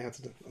 Where they had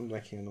to do, I'm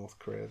making a North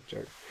Korea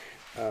joke.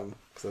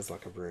 Because there's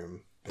like a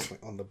room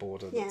on the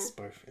border that's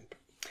both in.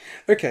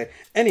 Okay,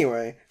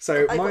 anyway,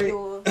 so I got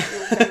your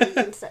very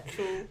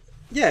conceptual...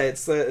 Yeah,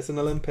 it's an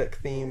Olympic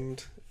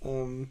themed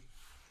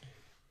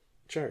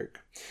joke.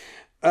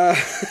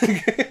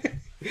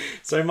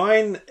 So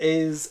mine's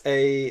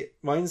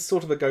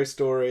sort of a ghost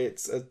story.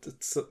 It's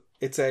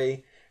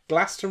a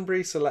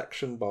Glastonbury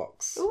selection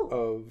box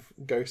of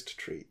ghost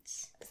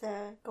treats. Is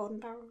there golden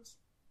barrels?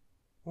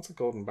 What's a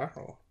golden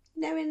barrel?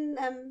 No, in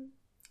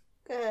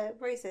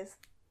roses.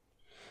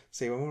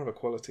 See, we're more of a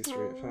Quality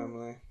Street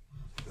family.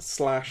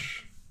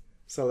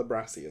 /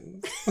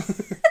 celebrations.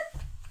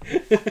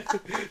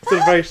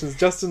 Celebrations.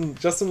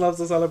 Justin loves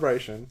a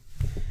celebration.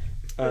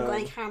 Got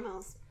any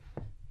caramels?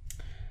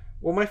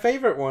 Well, my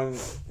favourite one...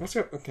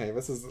 Okay,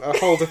 this is a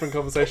whole different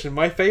conversation.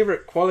 My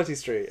favourite quality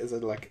street is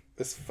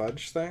this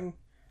fudge thing.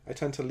 I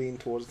tend to lean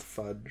towards the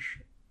fudge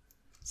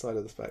side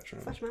of the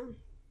spectrum. Fudge man.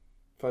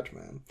 Fudge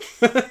man.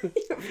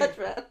 You're a fudge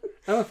man.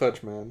 I'm a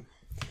fudge man.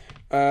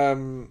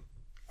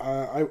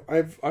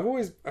 I've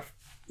always...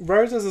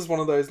 Roses is one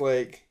of those,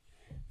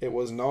 it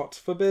was not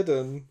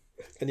forbidden,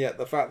 and yet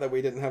the fact that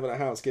we didn't have it at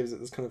house gives it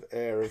this kind of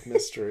air of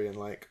mystery and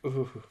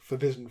ooh,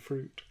 forbidden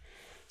fruit.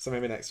 So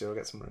maybe next year I'll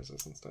get some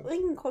roses instead. I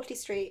think in Quality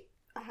Street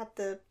I had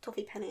the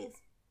toffee pennies.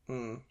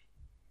 I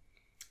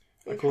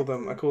call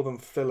them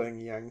filling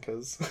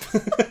yankers.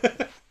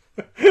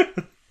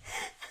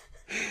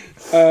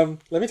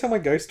 Let me tell my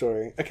ghost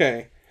story.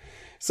 Okay,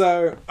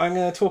 so I'm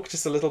going to talk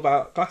just a little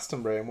about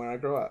Glastonbury and where I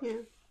grew up. Yeah.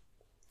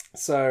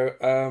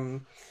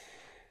 So,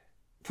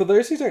 for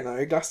those who don't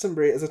know,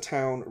 Glastonbury is a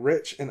town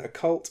rich in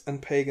occult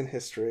and pagan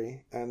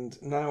history,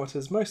 and now it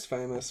is most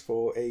famous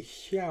for a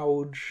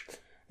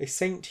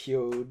Saint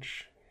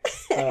Huge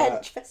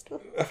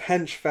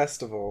hench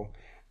festival.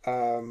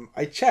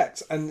 I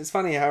checked, and it's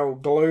funny how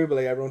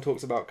globally everyone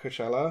talks about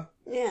Coachella.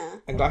 Yeah.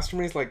 And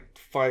Glastonbury is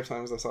 5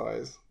 times the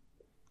size.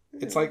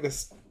 It's like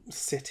this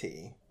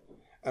city.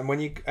 And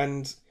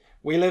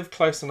we live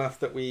close enough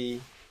that we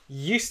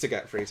used to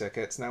get free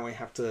tickets. Now we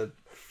have to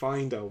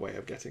find our way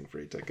of getting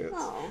free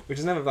tickets, which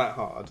is never that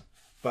hard.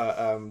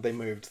 But they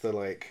moved the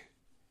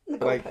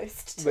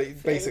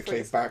goalpost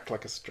basically back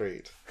like a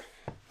street.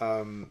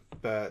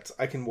 But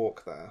I can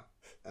walk there,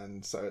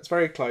 and so it's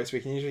very close.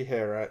 We can usually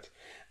hear it,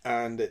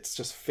 and it's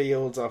just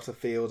fields after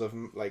field of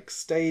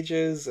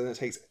stages, and it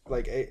takes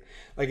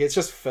it's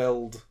just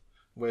filled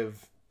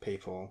with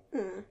people,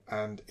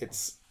 and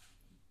it's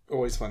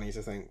always funny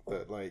to think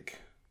that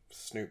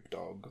Snoop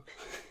Dogg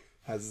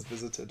has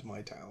visited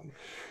my town.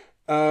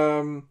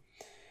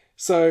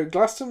 So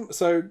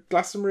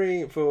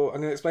Glastonbury, I'm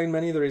going to explain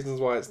many of the reasons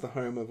why it's the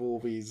home of all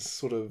these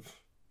sort of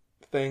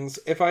things.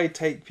 If I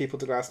take people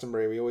to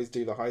Glastonbury, we always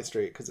do the high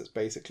street because it's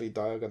basically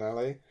Diagon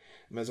Alley,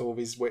 and there's all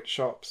these witch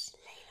shops.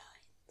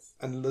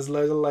 And there's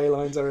loads of ley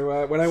lines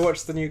everywhere. When I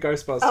watched the new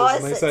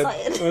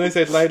Ghostbusters when they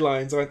said ley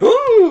lines, I went,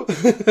 ooh!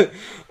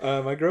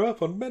 I grew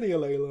up on many a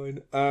ley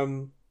line.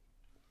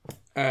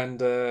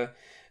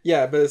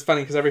 Yeah, but it's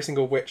funny because every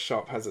single witch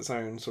shop has its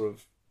own sort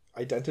of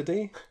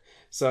identity.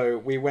 So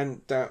we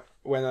went down,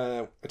 when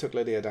I took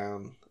Lydia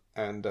down,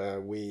 and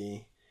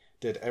we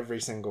did every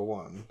single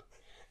one.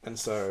 And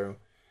so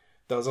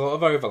there was a lot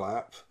of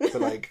overlap.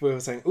 But we were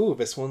saying, ooh,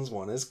 this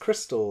one is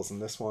crystals, and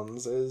this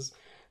one's is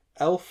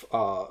elf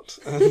art,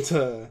 and it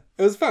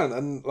was fun.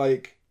 And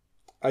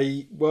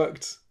I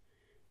worked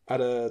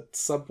at a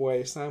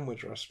Subway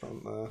sandwich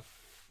restaurant there,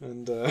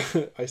 and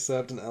I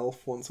served an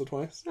elf once or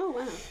twice. Oh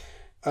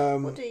wow!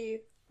 What do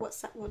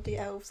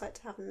elves like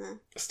to have in there?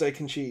 Steak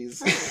and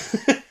cheese.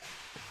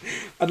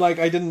 And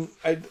I didn't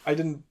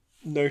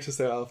notice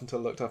their elf until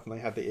I looked up and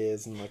they had the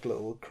ears and a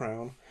little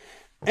crown.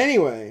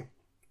 Anyway,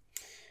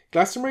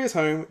 Glastonbury is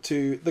home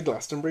to the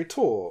Glastonbury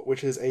Tor,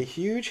 which is a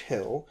huge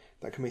hill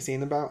that can be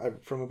seen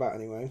from about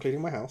anywhere,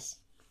 including my house.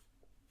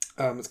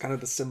 It's kind of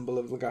the symbol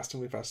of the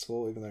Glastonbury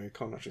Festival, even though you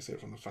can't actually see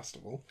it from the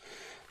festival.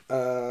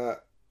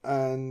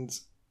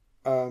 It's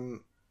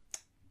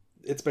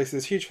basically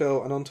this huge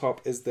hill, and on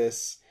top is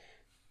this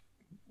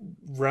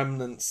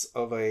remnants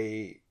of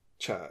a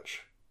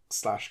church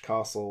 /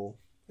 castle.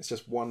 It's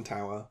just one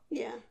tower.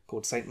 Yeah.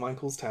 Called St.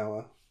 Michael's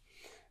Tower.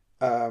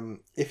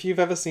 If you've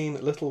ever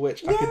seen Little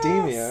Witch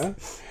Academia,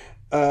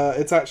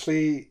 it's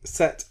actually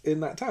set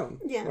in that town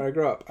where I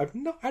grew up. I've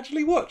not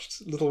actually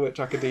watched Little Witch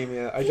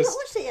Academia. Have you not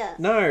watched it yet?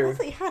 No. I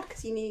thought you had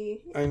because you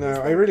knew. I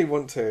know. I really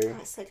want to. Oh,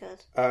 it's so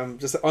good.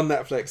 Just on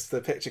Netflix,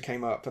 the picture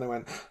came up and I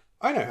went,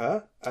 I know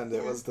her, and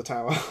it was the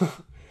tower.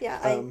 Yeah,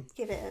 I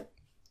give it a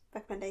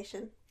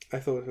recommendation. I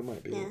thought it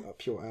might be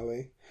up your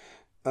alley.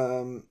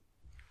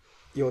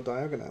 Your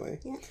Diagon Alley.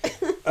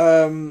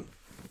 Yeah.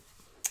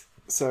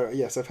 So,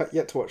 yes, I've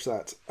yet to watch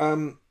that.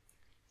 In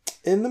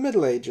the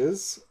Middle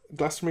Ages,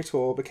 Glastonbury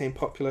Tor became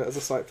popular as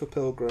a site for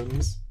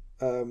pilgrims,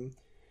 when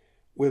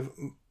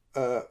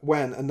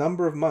a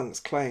number of monks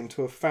claimed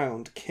to have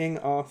found King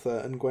Arthur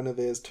and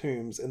Guinevere's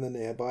tombs in the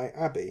nearby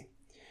abbey,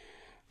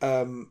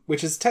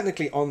 which is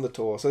technically on the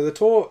Tor. So the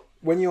Tor,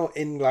 when you're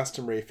in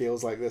Glastonbury,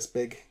 feels like this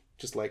big,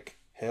 just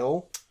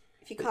hill.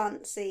 If you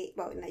can't see,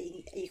 well, no,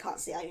 you can't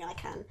see. I mean, I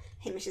can.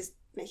 Hamish is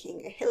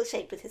making a hill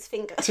shape with his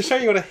finger to show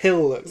you what a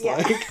hill looks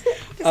like.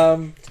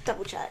 Just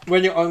double check.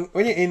 When you're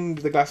in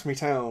the Glastonbury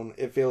town,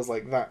 it feels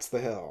like that's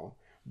the hill,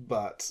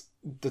 but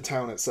the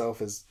town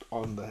itself is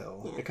on the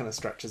hill. Yeah. It kind of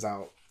stretches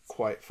out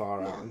quite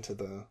far out into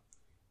the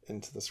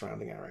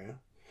surrounding area.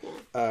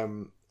 Yeah.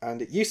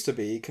 And it used to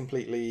be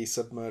completely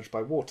submerged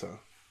by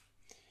water.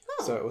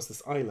 Oh. So it was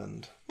this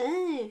island.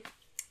 Oh.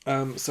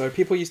 So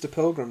people used to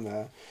pilgrim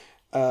there.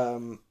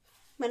 When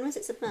was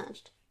it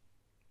submerged?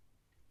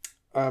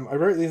 I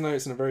wrote these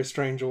notes in a very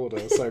strange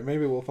order, so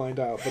maybe we'll find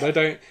out. But I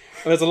don't.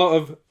 There's a lot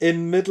of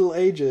in Middle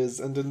Ages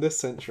and in this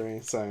century,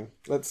 so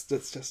let's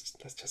just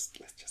go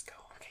on.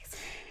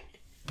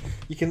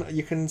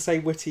 You can say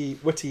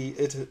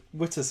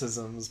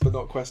witticisms, but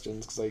not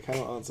questions because I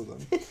cannot answer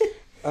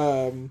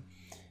them.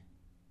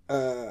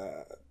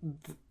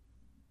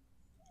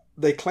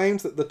 They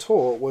claimed that the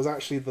Tor was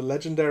actually the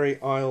legendary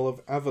Isle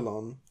of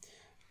Avalon,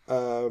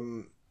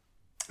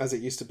 as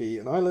it used to be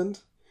an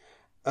island.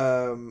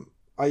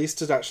 I used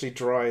to actually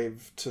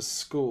drive to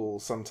school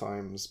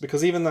sometimes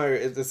because even though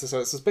it's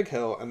this big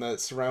hill and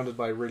it's surrounded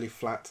by really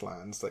flat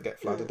lands that get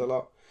flooded a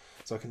lot,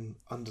 so I can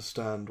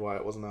understand why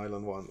it was an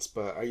island once.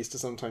 But I used to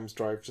sometimes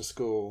drive to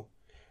school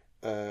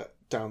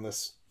down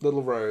this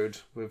little road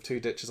with 2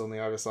 ditches on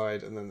the either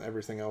side, and then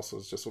everything else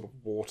was just sort of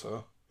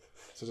water.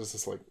 So just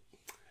this anyway.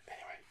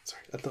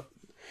 Sorry,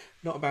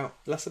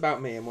 less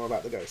about me and more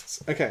about the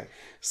ghosts. Okay,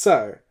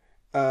 so.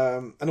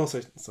 And also,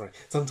 sorry,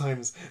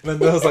 sometimes when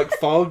there was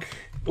fog,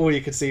 all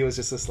you could see was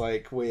just this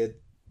weird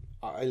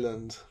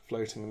island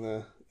floating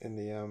in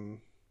the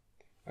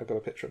I've got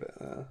a picture of it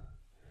there.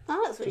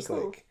 Oh, that's really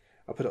cool.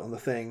 I'll put it on the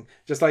thing.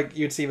 Just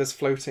you'd see this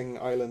floating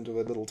island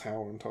with a little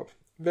tower on top.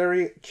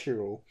 Very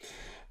cool.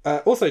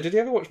 Also, did you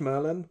ever watch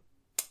Merlin?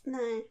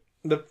 No.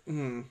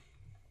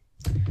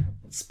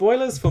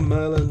 Spoilers for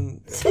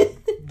Merlin,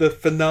 the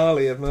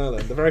finale of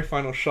Merlin, the very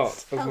final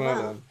shot of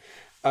Merlin.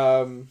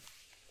 Wow.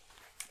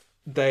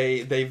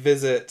 They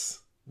visit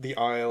the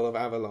Isle of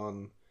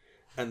Avalon,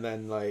 and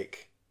then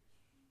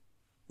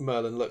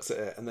Merlin looks at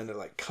it, and then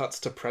it cuts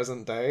to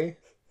present day,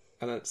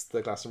 and it's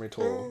the Glastonbury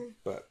tour,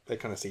 but they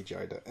kind of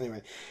CGI'd it.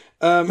 Anyway,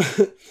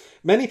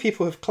 many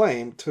people have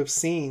claimed to have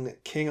seen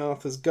King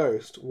Arthur's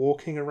ghost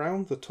walking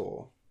around the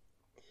tour.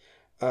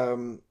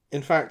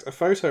 In fact, a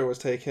photo was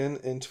taken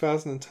in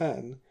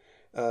 2010.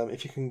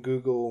 If you can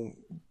Google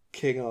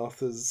King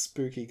Arthur's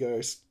spooky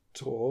ghost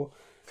tour,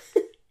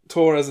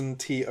 tour as in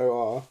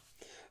TOR.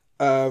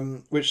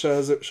 Which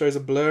shows a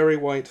blurry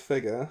white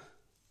figure.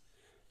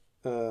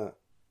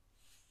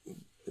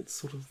 It's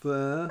sort of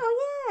there.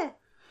 Oh yeah.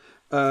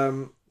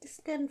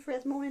 Just going for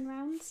his morning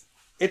rounds.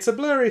 It's a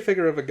blurry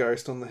figure of a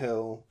ghost on the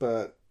hill,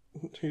 but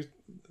can't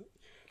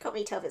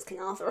really tell if it's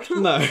King Arthur or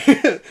not.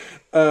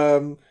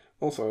 No.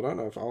 Also, I don't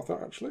know if Arthur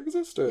actually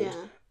existed.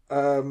 Yeah.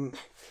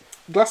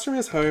 Glastonbury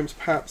is home to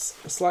perhaps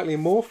a slightly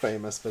more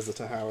famous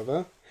visitor,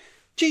 however,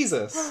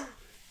 Jesus.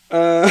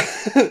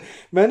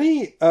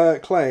 Many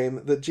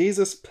claim that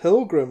Jesus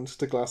pilgrimed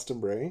to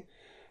Glastonbury,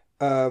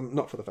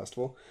 not for the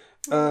festival,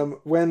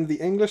 when the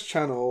English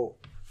Channel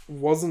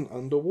wasn't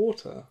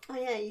underwater. Oh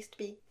yeah, it used to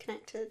be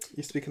connected.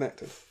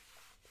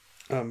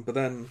 But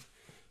then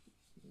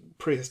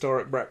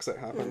prehistoric Brexit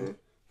happened. Mm.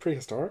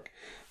 Prehistoric?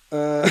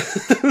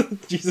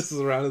 Jesus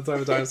was around in the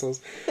time of dinosaurs.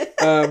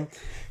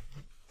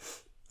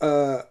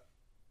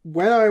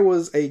 When I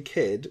was a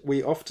kid,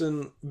 we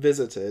often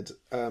visited.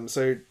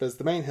 So there's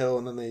the main hill,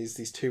 and then there's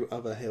these 2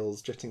 other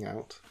hills jutting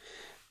out.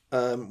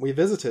 We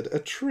visited a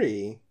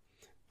tree,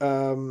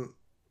 and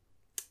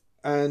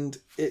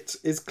it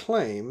is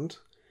claimed.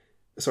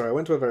 Sorry, I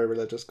went to a very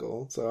religious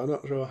school, so I'm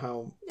not sure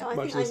how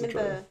much this is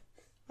true.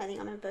 I think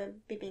I remember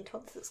being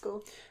told this at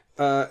school.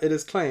 It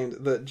is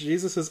claimed that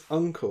Jesus'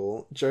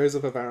 uncle,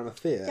 Joseph of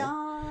Arimathea...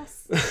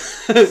 Yes!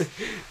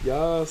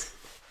 Yes!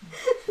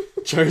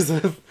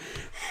 Joseph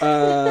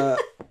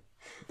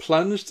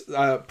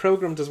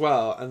pilgrimed as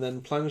well, and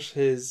then plunged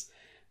his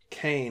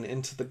cane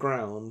into the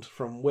ground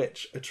from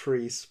which a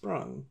tree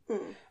sprung,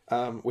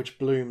 which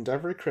bloomed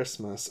every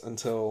Christmas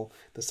until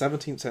the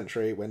 17th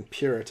century when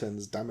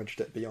Puritans damaged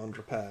it beyond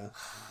repair.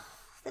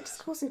 They're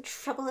just causing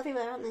trouble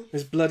everywhere, aren't they?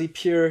 There's bloody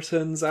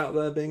Puritans out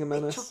there being a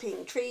menace.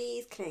 Chopping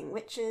trees, killing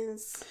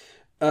witches.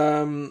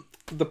 The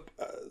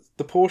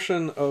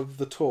portion of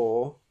the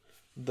tour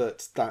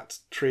that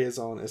tree is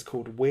on is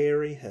called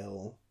Weary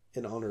Hill,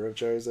 in honour of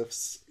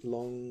Joseph's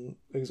long,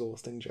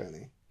 exhausting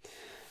journey.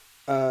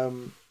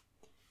 He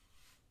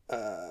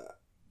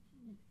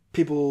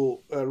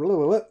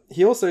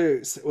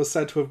also was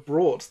said to have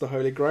brought the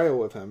Holy Grail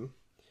with him.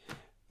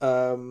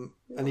 And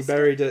he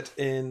buried it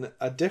in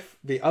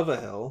the other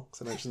hill,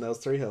 because I mentioned there was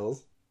 3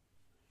 hills.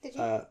 Did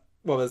you?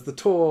 Well, there's the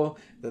Tor,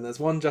 then there's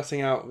one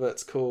jutting out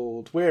that's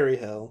called Weary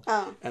Hill,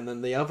 and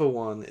then the other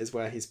one is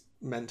where he's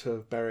meant to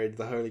have buried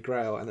the Holy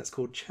Grail, and it's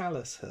called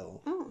Chalice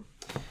Hill. Oh.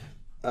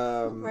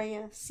 Not very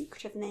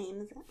secretive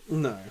name, is it?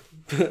 No.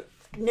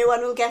 No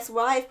one will guess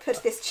why I've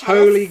put this chalice.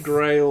 Holy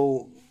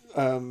Grail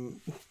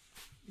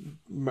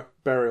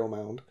burial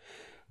mound.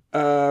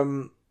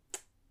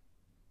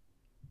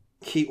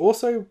 He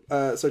also,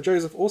 so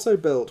Joseph also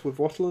built with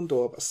wattle and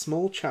daub a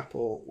small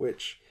chapel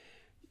which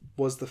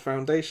was the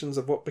foundations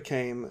of what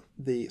became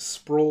the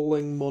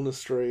sprawling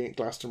monastery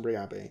Glastonbury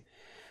Abbey,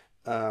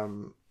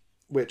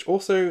 which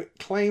also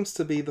claims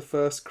to be the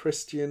first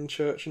Christian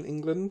church in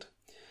England.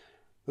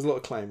 There's a lot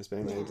of claims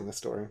being made in this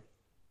story.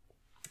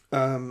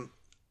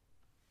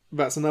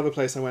 That's another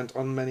place I went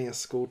on many a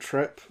school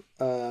trip.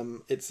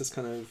 It's this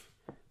kind of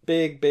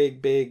big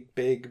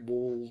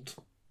walled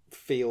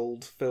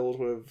field filled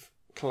with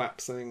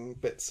collapsing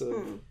bits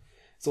of...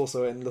 It's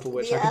also in Little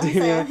Witch Yeah,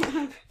 Academia.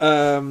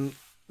 so-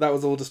 That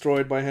was all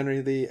destroyed by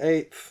Henry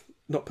VIII,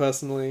 not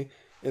personally,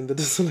 in the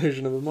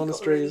dissolution of the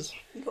monasteries.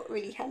 You got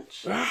really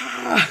hench.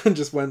 And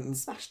just went and...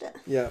 Smashed it.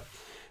 Yeah.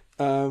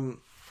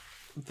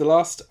 The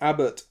last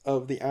abbot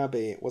of the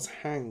abbey was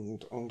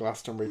hanged on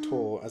Glastonbury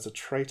Tor as a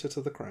traitor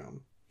to the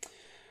crown.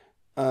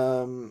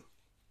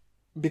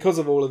 Because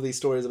of all of these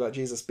stories about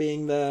Jesus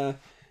being there,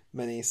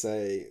 many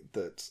say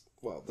that,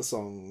 well, the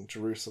song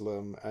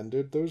Jerusalem and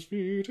Did Those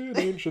Feet in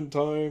Ancient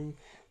Time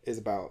is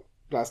about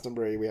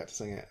Glastonbury. We had to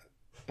sing it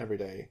every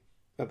day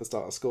at the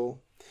start of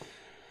school.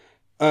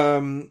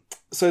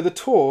 So the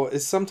Tor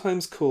is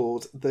sometimes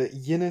called the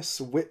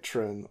Ynis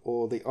Witrin,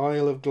 or the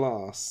Isle of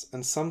Glass,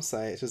 and some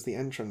say it is the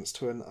entrance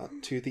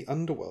to the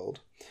underworld.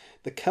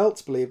 The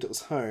Celts believed it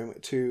was home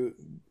to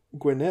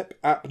Gwynep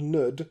ap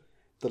Nudd,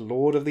 the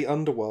Lord of the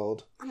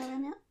Underworld. I know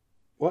him, yeah.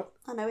 What?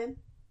 I know him.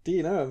 Do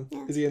you know him?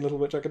 Yeah. Is he in Little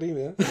Witch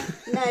Academia?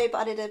 No, but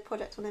I did a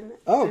project on him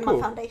Oh, cool.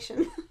 my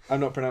foundation. I'm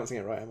not pronouncing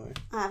it right, am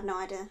I have no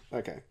idea. I?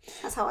 Okay.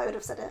 That's how I would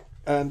have said it.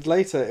 And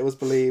later it was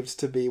believed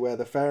to be where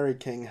the Fairy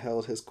King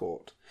held his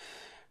court.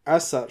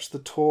 As such, the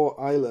Tor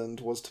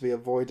Island was to be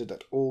avoided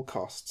at all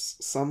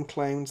costs. Some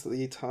claimed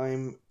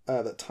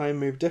that time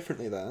moved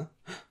differently there.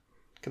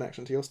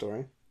 Connection to your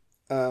story.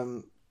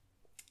 And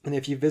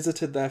if you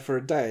visited there for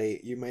a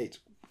day, you might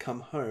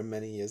come home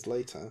many years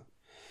later.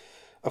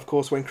 Of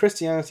course, when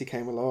Christianity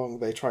came along,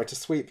 they tried to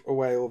sweep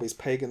away all these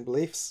pagan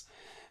beliefs,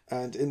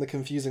 and in the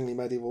confusingly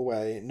medieval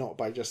way, not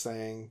by just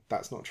saying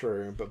that's not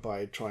true, but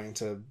by trying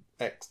to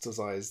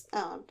exorcise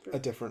a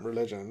different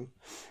religion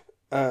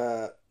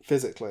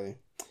physically.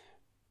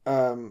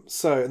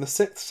 So, in the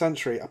 6th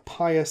century, a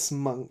pious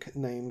monk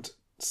named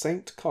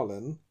Saint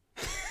Colin...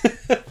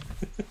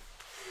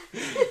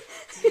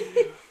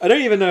 I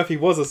don't even know if he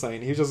was a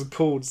saint, he was just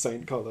called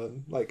Saint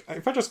Colin. Like,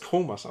 if I just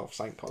call myself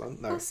Saint Colin,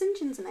 no. Oh, St.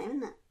 John's a name,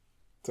 isn't it?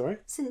 Sorry?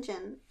 St.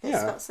 John. It's Yeah.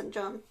 spelled St.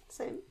 John.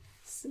 So,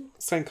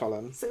 Saint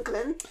Colin. St.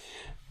 Colin.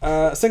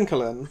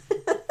 Sincolin.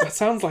 That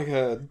sounds like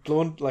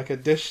a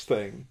dish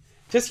thing.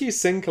 Just use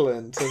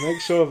Sincolin to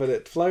make sure that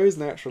it flows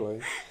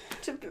naturally.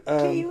 To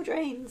clear your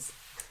drains.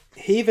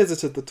 He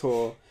visited the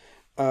Tor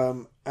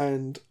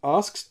and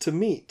asked to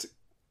meet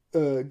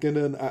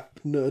Gwynep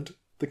ap Nudd,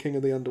 the king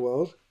of the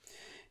underworld.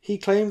 He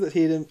claimed that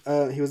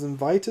he was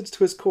invited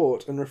to his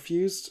court and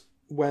refused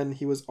when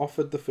he was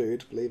offered the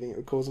food, believing it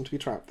would cause him to be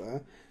trapped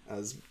there,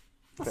 as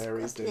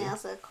fairies do. Yeah,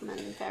 that's a common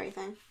fairy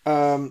thing.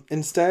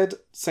 Instead,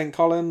 St.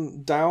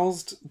 Colin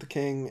doused the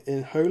king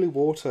in holy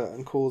water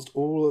and caused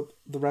all of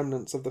the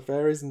remnants of the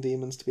fairies and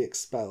demons to be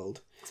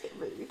expelled. It's a bit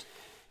rude.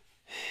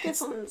 Go to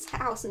someone's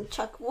house and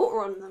chuck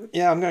water on them.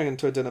 Yeah, I'm going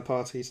into a dinner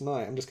party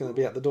tonight. I'm just going to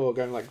be at the door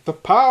going like, the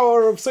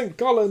power of St.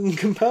 Colin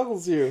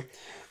compels you.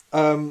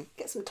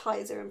 Get some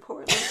Tizer and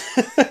pour it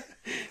on.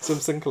 Some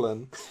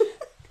Sincolin.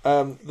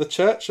 The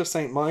Church of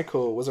St.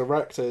 Michael was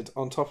erected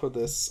on top of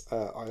this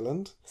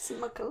island. St.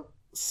 Michael.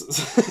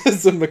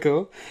 St.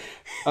 Michael.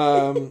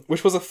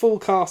 Which was a full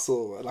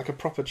castle, like a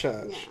proper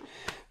church.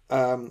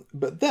 Yeah.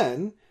 But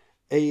then,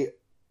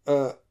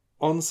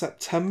 on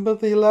September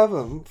the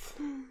 11th,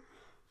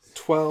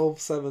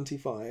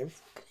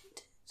 1275,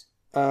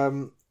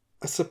 a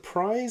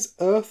surprise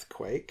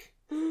earthquake,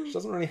 which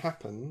doesn't really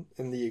happen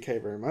in the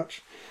UK very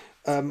much.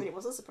 It really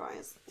was a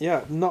surprise.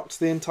 Yeah, knocked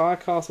the entire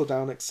castle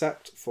down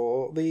except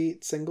for the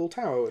single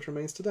tower, which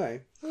remains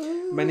today.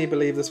 Many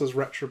believe this was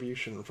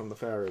retribution from the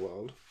fairy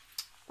world.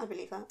 I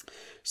believe that.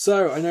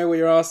 So, I know what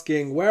you're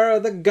asking, where are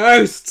the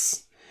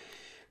ghosts?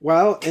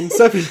 Well, in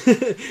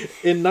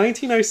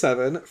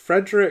 1907,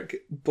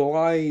 Frederick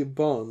Bligh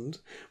Bond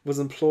was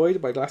employed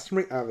by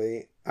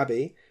Glastonbury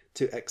Abbey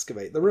to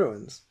excavate the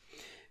ruins.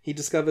 He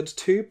discovered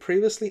 2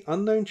 previously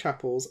unknown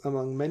chapels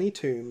among many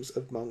tombs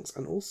of monks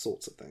and all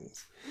sorts of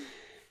things.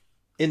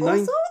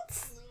 All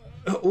sorts?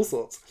 All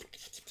sorts.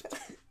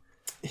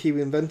 He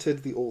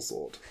invented the all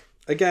sort.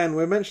 Again,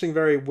 we're mentioning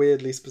very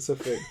weirdly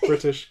specific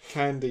British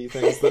candy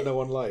things that no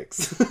one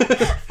likes.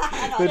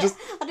 I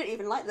don't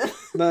even like them.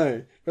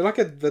 No, they're like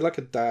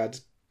a dad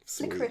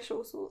sweet. Licorice,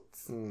 all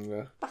sorts.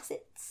 Yeah.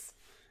 Bassets.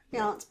 We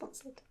aren't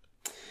sponsored.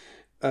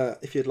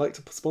 If you'd like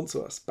to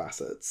sponsor us,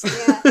 Bassett's.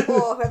 Yeah,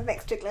 or whoever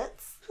makes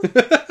Triglets.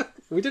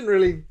 We didn't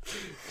really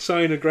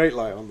shine a great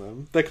light on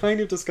them. They're kind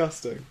of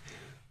disgusting,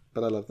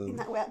 but I love them. In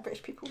that way that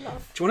British people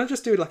love. Do you want to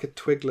just do like a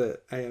Twiglet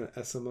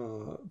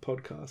ASMR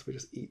podcast? We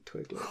just eat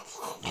Twiglets.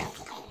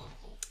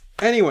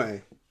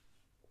 Anyway,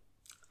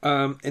 in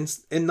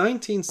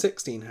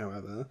 1916,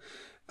 however,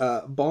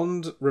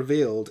 Bond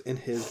revealed in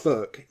his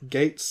book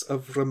Gates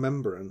of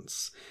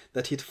Remembrance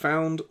that he'd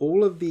found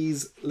all of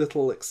these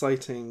little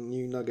exciting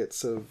new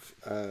nuggets of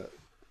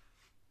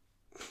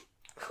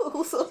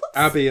All sorts.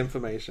 Abbey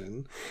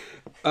information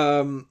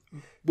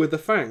with the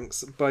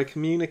thanks by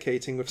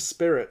communicating with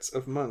spirits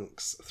of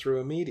monks through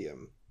a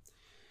medium.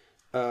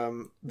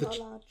 Not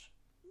large.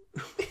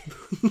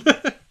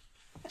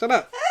 Shut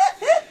up.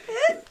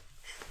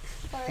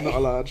 Sorry. Not a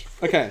large.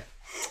 Okay.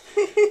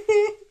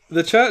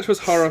 The church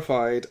was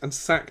horrified and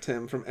sacked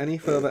him from any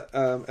further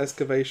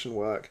excavation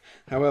work.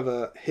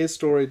 However, his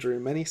story drew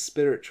many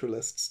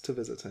spiritualists to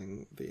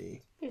visiting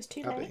the It was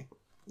too abbey. late.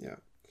 Yeah.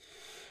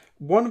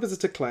 One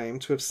visitor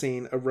claimed to have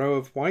seen a row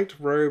of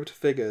white-robed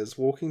figures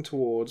walking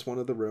towards one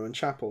of the ruined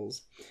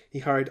chapels. He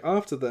hurried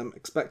after them,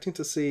 expecting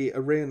to see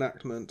a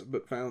reenactment,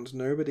 but found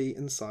nobody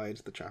inside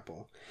the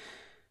chapel.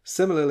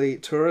 Similarly,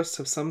 tourists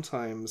have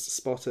sometimes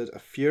spotted a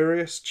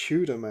furious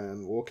Tudor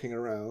man walking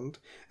around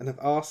and have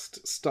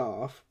asked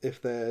staff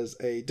if there's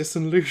a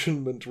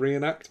disillusionment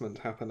reenactment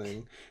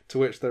happening, to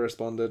which they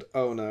responded,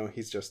 "Oh no,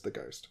 he's just the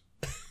ghost."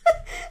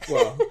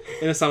 Well,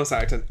 in a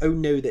Somerset accent, "Oh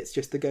no, that's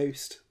just the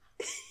ghost."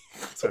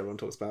 That's what everyone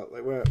talks about,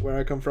 like where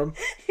I come from.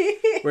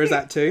 Where's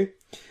that too?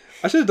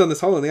 I should have done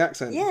this whole in the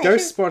accent. Yeah,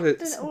 Ghosts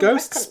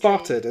West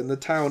spotted in the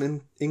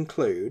town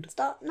include...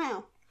 Start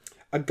now.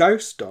 A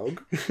ghost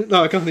dog.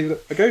 No, I can't think of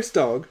it. A ghost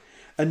dog,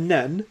 a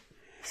nun,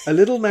 a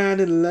little man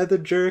in a leather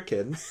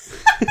jerkin,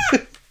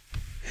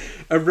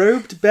 a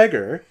robed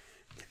beggar,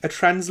 a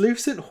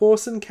translucent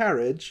horse and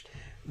carriage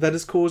that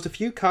has caused a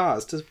few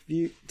cars to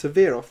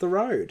veer off the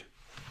road.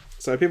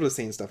 So people have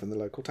seen stuff in the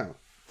local town.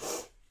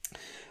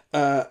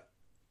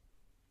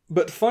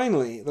 But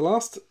finally, the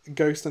last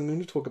ghost I'm going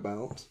to talk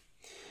about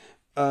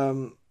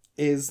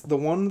is the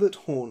one that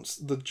haunts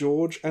the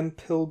George and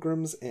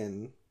Pilgrim's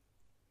Inn.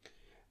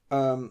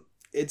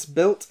 It's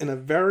built in a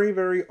very,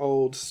 very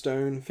old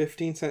stone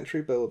 15th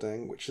century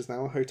building, which is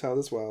now a hotel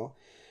as well,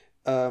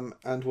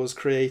 and was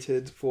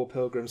created for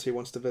pilgrims who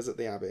wanted to visit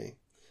the abbey.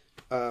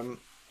 I'm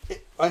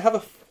going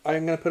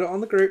to put it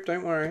on the group,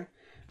 don't worry.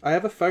 I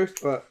have a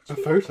photo. Should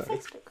we make a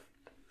Facebook group?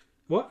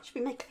 What? Should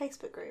we make a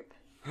Facebook group?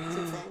 That's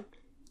insane.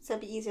 So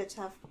it'd be easier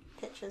to have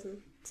pictures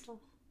and stuff.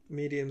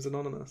 Mediums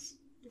Anonymous.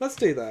 Let's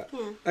do that.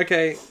 Yeah.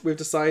 Okay, we've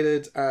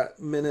decided at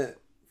minute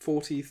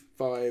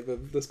 45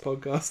 of this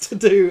podcast to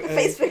do A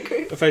Facebook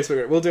group. A Facebook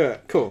group. We'll do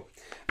it. Cool.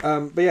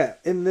 But yeah,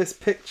 in this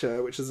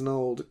picture, which is an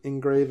old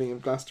engraving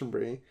of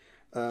Glastonbury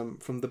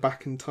from the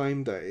back in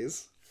time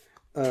days,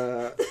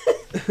 that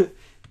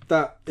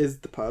is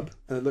the pub,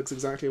 and it looks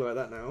exactly like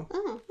that now.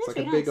 Oh, it's like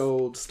really a big nice.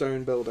 old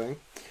stone building.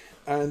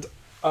 And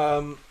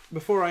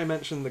before I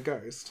mention the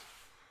ghost,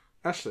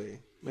 actually,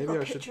 maybe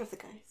I should... picture of the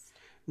ghost.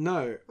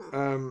 No.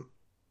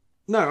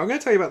 No, I'm going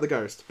to tell you about the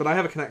ghost, but I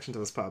have a connection to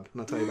this pub,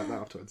 and I'll tell you about that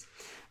afterwards.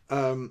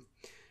 You've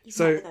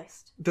met the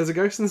ghost. There's a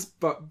ghost in this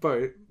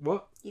boat.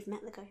 What? You've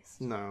met the ghost.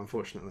 No,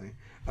 unfortunately.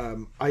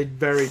 I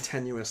very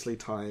tenuously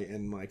tie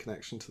in my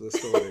connection to the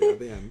story at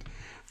the end.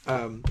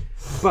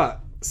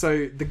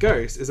 So the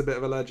ghost is a bit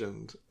of a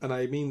legend, and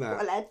I mean that.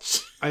 What a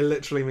ledge. I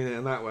literally mean it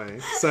in that way.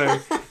 So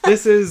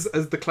this is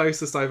as the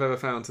closest I've ever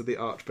found to the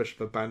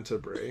Archbishop of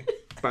Banterbury.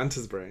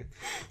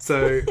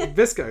 So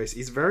this ghost,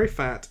 he's very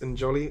fat and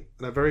jolly,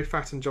 a very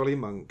fat and jolly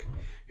monk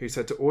who's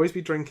said to always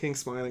be drinking,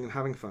 smiling, and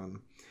having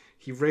fun.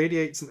 He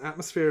radiates an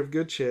atmosphere of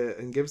good cheer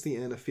and gives the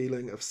inn a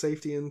feeling of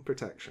safety and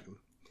protection.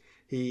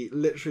 He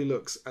literally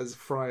looks as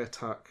Friar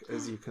Tuck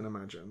as you can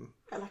imagine.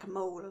 Like a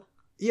mole.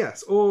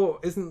 Yes, or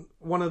isn't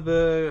one of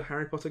the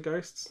Harry Potter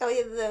ghosts? Oh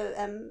yeah,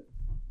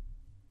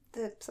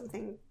 the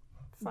something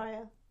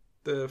friar.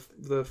 The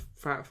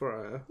fat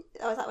friar.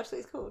 Oh, is that what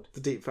it's called?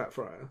 The deep fat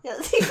friar. Yeah,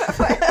 the deep fat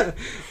friar.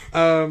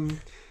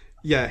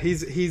 Yeah,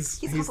 he's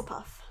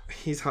Hufflepuff.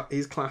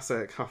 He's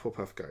classic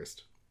Hufflepuff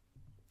ghost.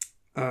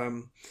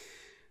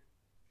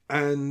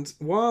 And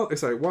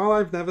while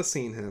I've never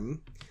seen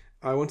him,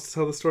 I wanted to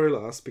tell the story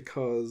last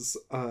because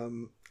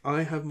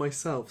I have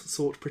myself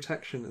sought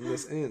protection in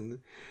this inn.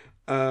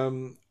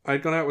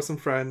 I'd gone out with some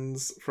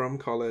friends from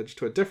college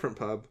to a different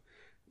pub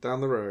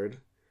down the road,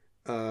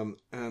 and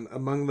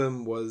among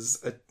them was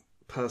a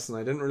person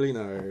I didn't really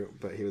know,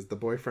 but he was the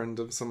boyfriend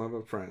of some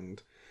other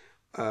friend,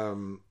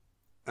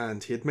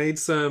 and he had made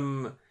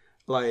some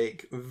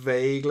like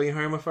vaguely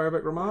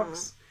homophobic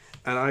remarks,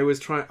 and I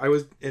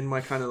was in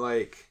my kind of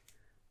like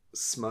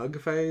smug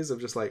phase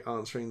of just like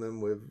answering them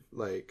with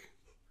like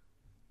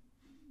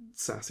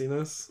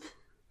sassiness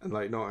and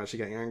like not actually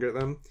getting angry at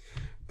them.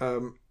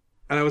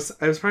 And I was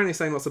apparently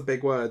saying lots of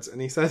big words,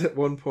 and he said at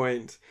one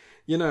point,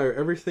 "You know,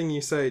 everything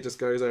you say just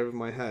goes over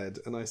my head."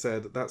 And I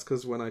said, "That's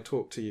because when I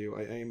talk to you,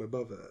 I aim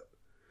above it."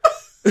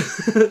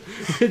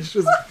 Which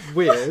was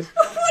weird.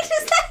 What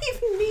does that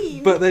even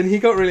mean? But then he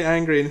got really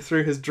angry and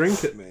threw his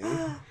drink at me.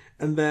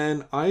 And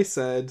then I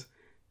said,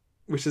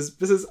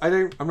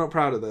 I'm not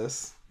proud of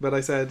this, but I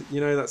said,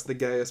 "You know, that's the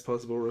gayest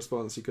possible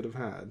response you could have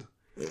had."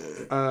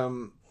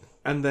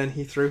 And then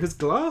he threw his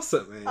glass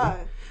at me. Oh.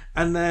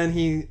 And then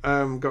he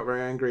got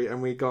very angry,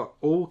 and we got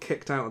all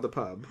kicked out of the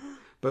pub,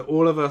 but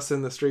all of us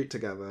in the street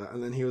together.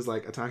 And then he was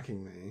like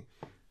attacking me,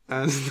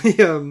 and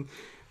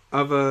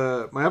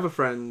my other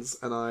friends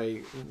and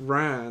I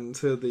ran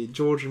to the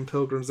George and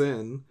Pilgrim's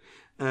Inn,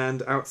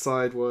 and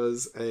outside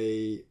was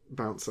a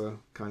bouncer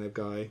kind of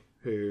guy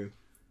who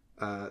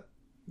had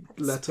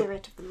the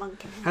spirit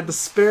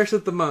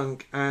of the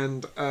monk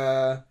and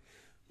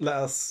let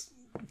us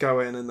go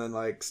in, and then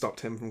like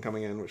stopped him from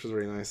coming in, which was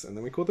really nice. And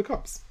then we called the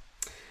cops.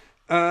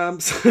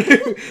 So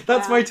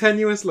that's my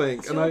tenuous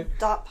link, and I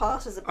dark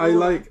part as a I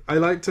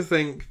like to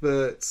think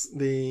that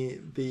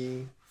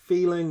the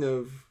feeling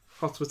of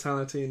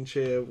hospitality and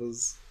cheer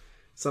was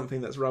something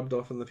that's rubbed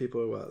off on the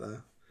people who work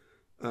there.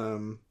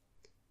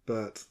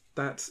 But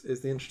that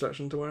is the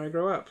introduction to where I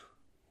grew up.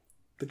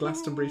 The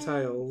Glastonbury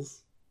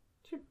Tales.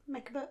 Should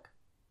make a book.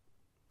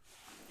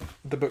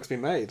 The book's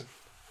been made.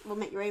 We'll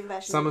make your own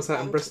version. Somerset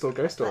and Bristol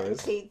Ghost Stories.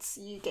 That includes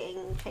you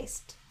getting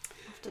chased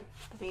after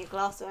having a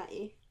glass at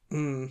you.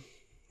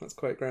 That's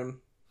quite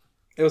grim.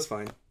 It was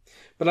fine.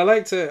 But I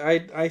like to...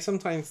 I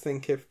sometimes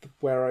think if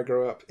where I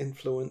grew up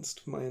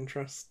influenced my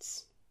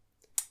interests.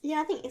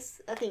 Yeah, I think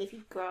if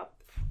you grow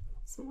up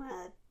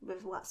somewhere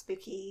with what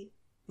spooky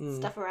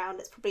stuff around,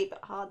 it's probably a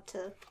bit hard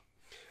to...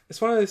 It's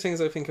one of those things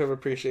I think I've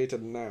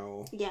appreciated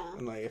now. Yeah.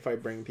 And like, if I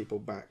bring people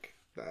back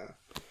there...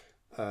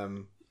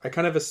 I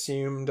kind of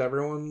assumed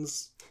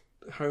everyone's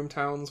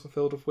hometowns were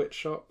filled with witch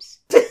shops.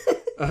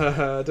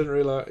 I didn't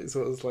realise it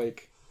was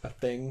like a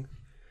thing.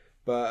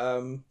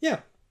 But yeah,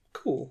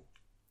 cool.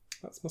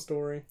 That's my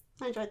story.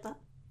 I enjoyed that.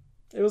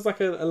 It was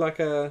like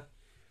I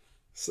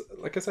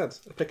said,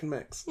 a pick and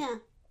mix. Yeah,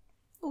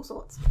 all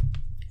sorts.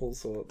 All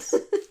sorts.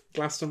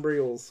 Glastonbury,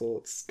 all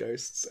sorts.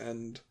 Ghosts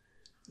and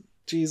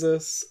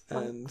Jesus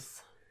and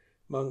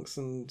monks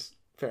and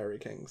fairy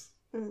kings.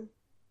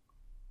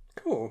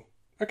 Cool.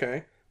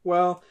 Okay.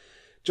 Well,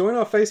 join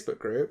our Facebook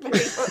group.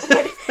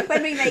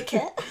 when we make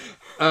it.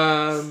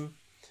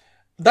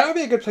 That would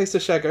be a good place to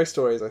share ghost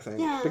stories, I think.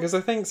 Yeah. Because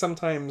I think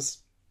sometimes...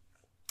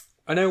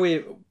 I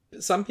know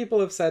some people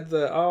have said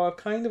that, I've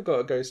kind of got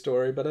a ghost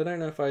story, but I don't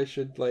know if I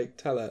should,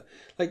 tell it.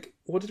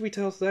 What did we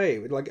tell today?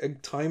 A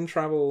time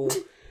travel,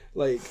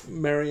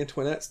 Marie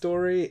Antoinette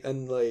story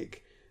and,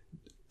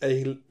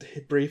 a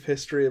brief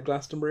history of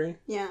Glastonbury.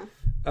 Yeah.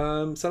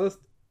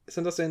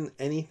 Send us in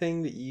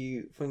anything that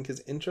you think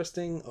is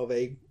interesting of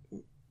a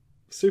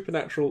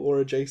supernatural or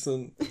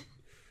adjacent,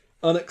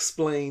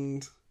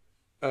 unexplained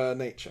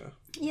nature.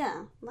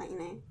 Yeah,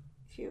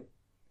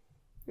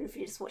 if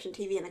you're just watching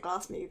TV and a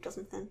glass moved or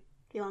something,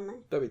 do you want to know?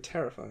 That'd be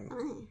terrifying. I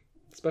know.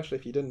 Especially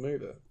if you didn't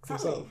move it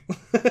yourself.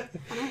 I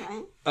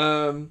know,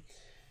 right?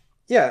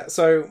 Yeah,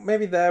 so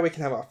maybe there we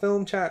can have our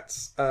film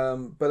chats.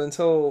 But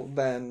until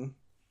then,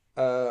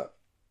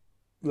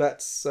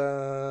 let's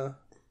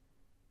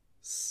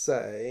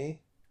say...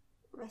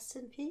 Rest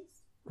in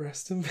peace.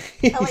 Rest in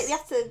peace. Oh, wait, we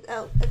have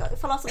to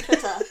follow us on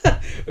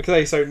Twitter.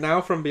 Okay, so now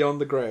from Beyond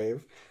the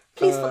Grave...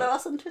 Please follow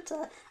us on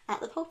Twitter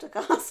at the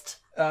Poltercast.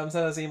 Send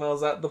us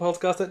emails at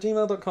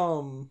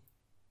thepoltercast@gmail.com.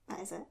 That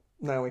is it.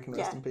 Now we can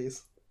rest in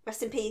peace.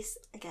 Rest in peace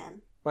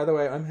again. By the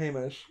way, I'm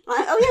Hamish. Oh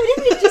yeah,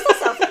 we didn't introduce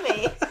ourselves, did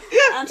we?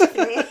 I'm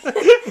Tiffany.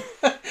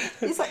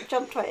 We just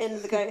jumped right in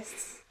with the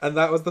ghosts. And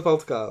that was the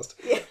Poltercast.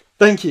 Yeah.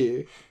 Thank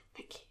you.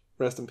 Thank you.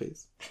 Rest in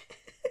peace.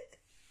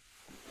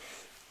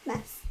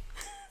 Mess.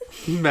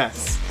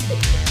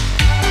 Mess.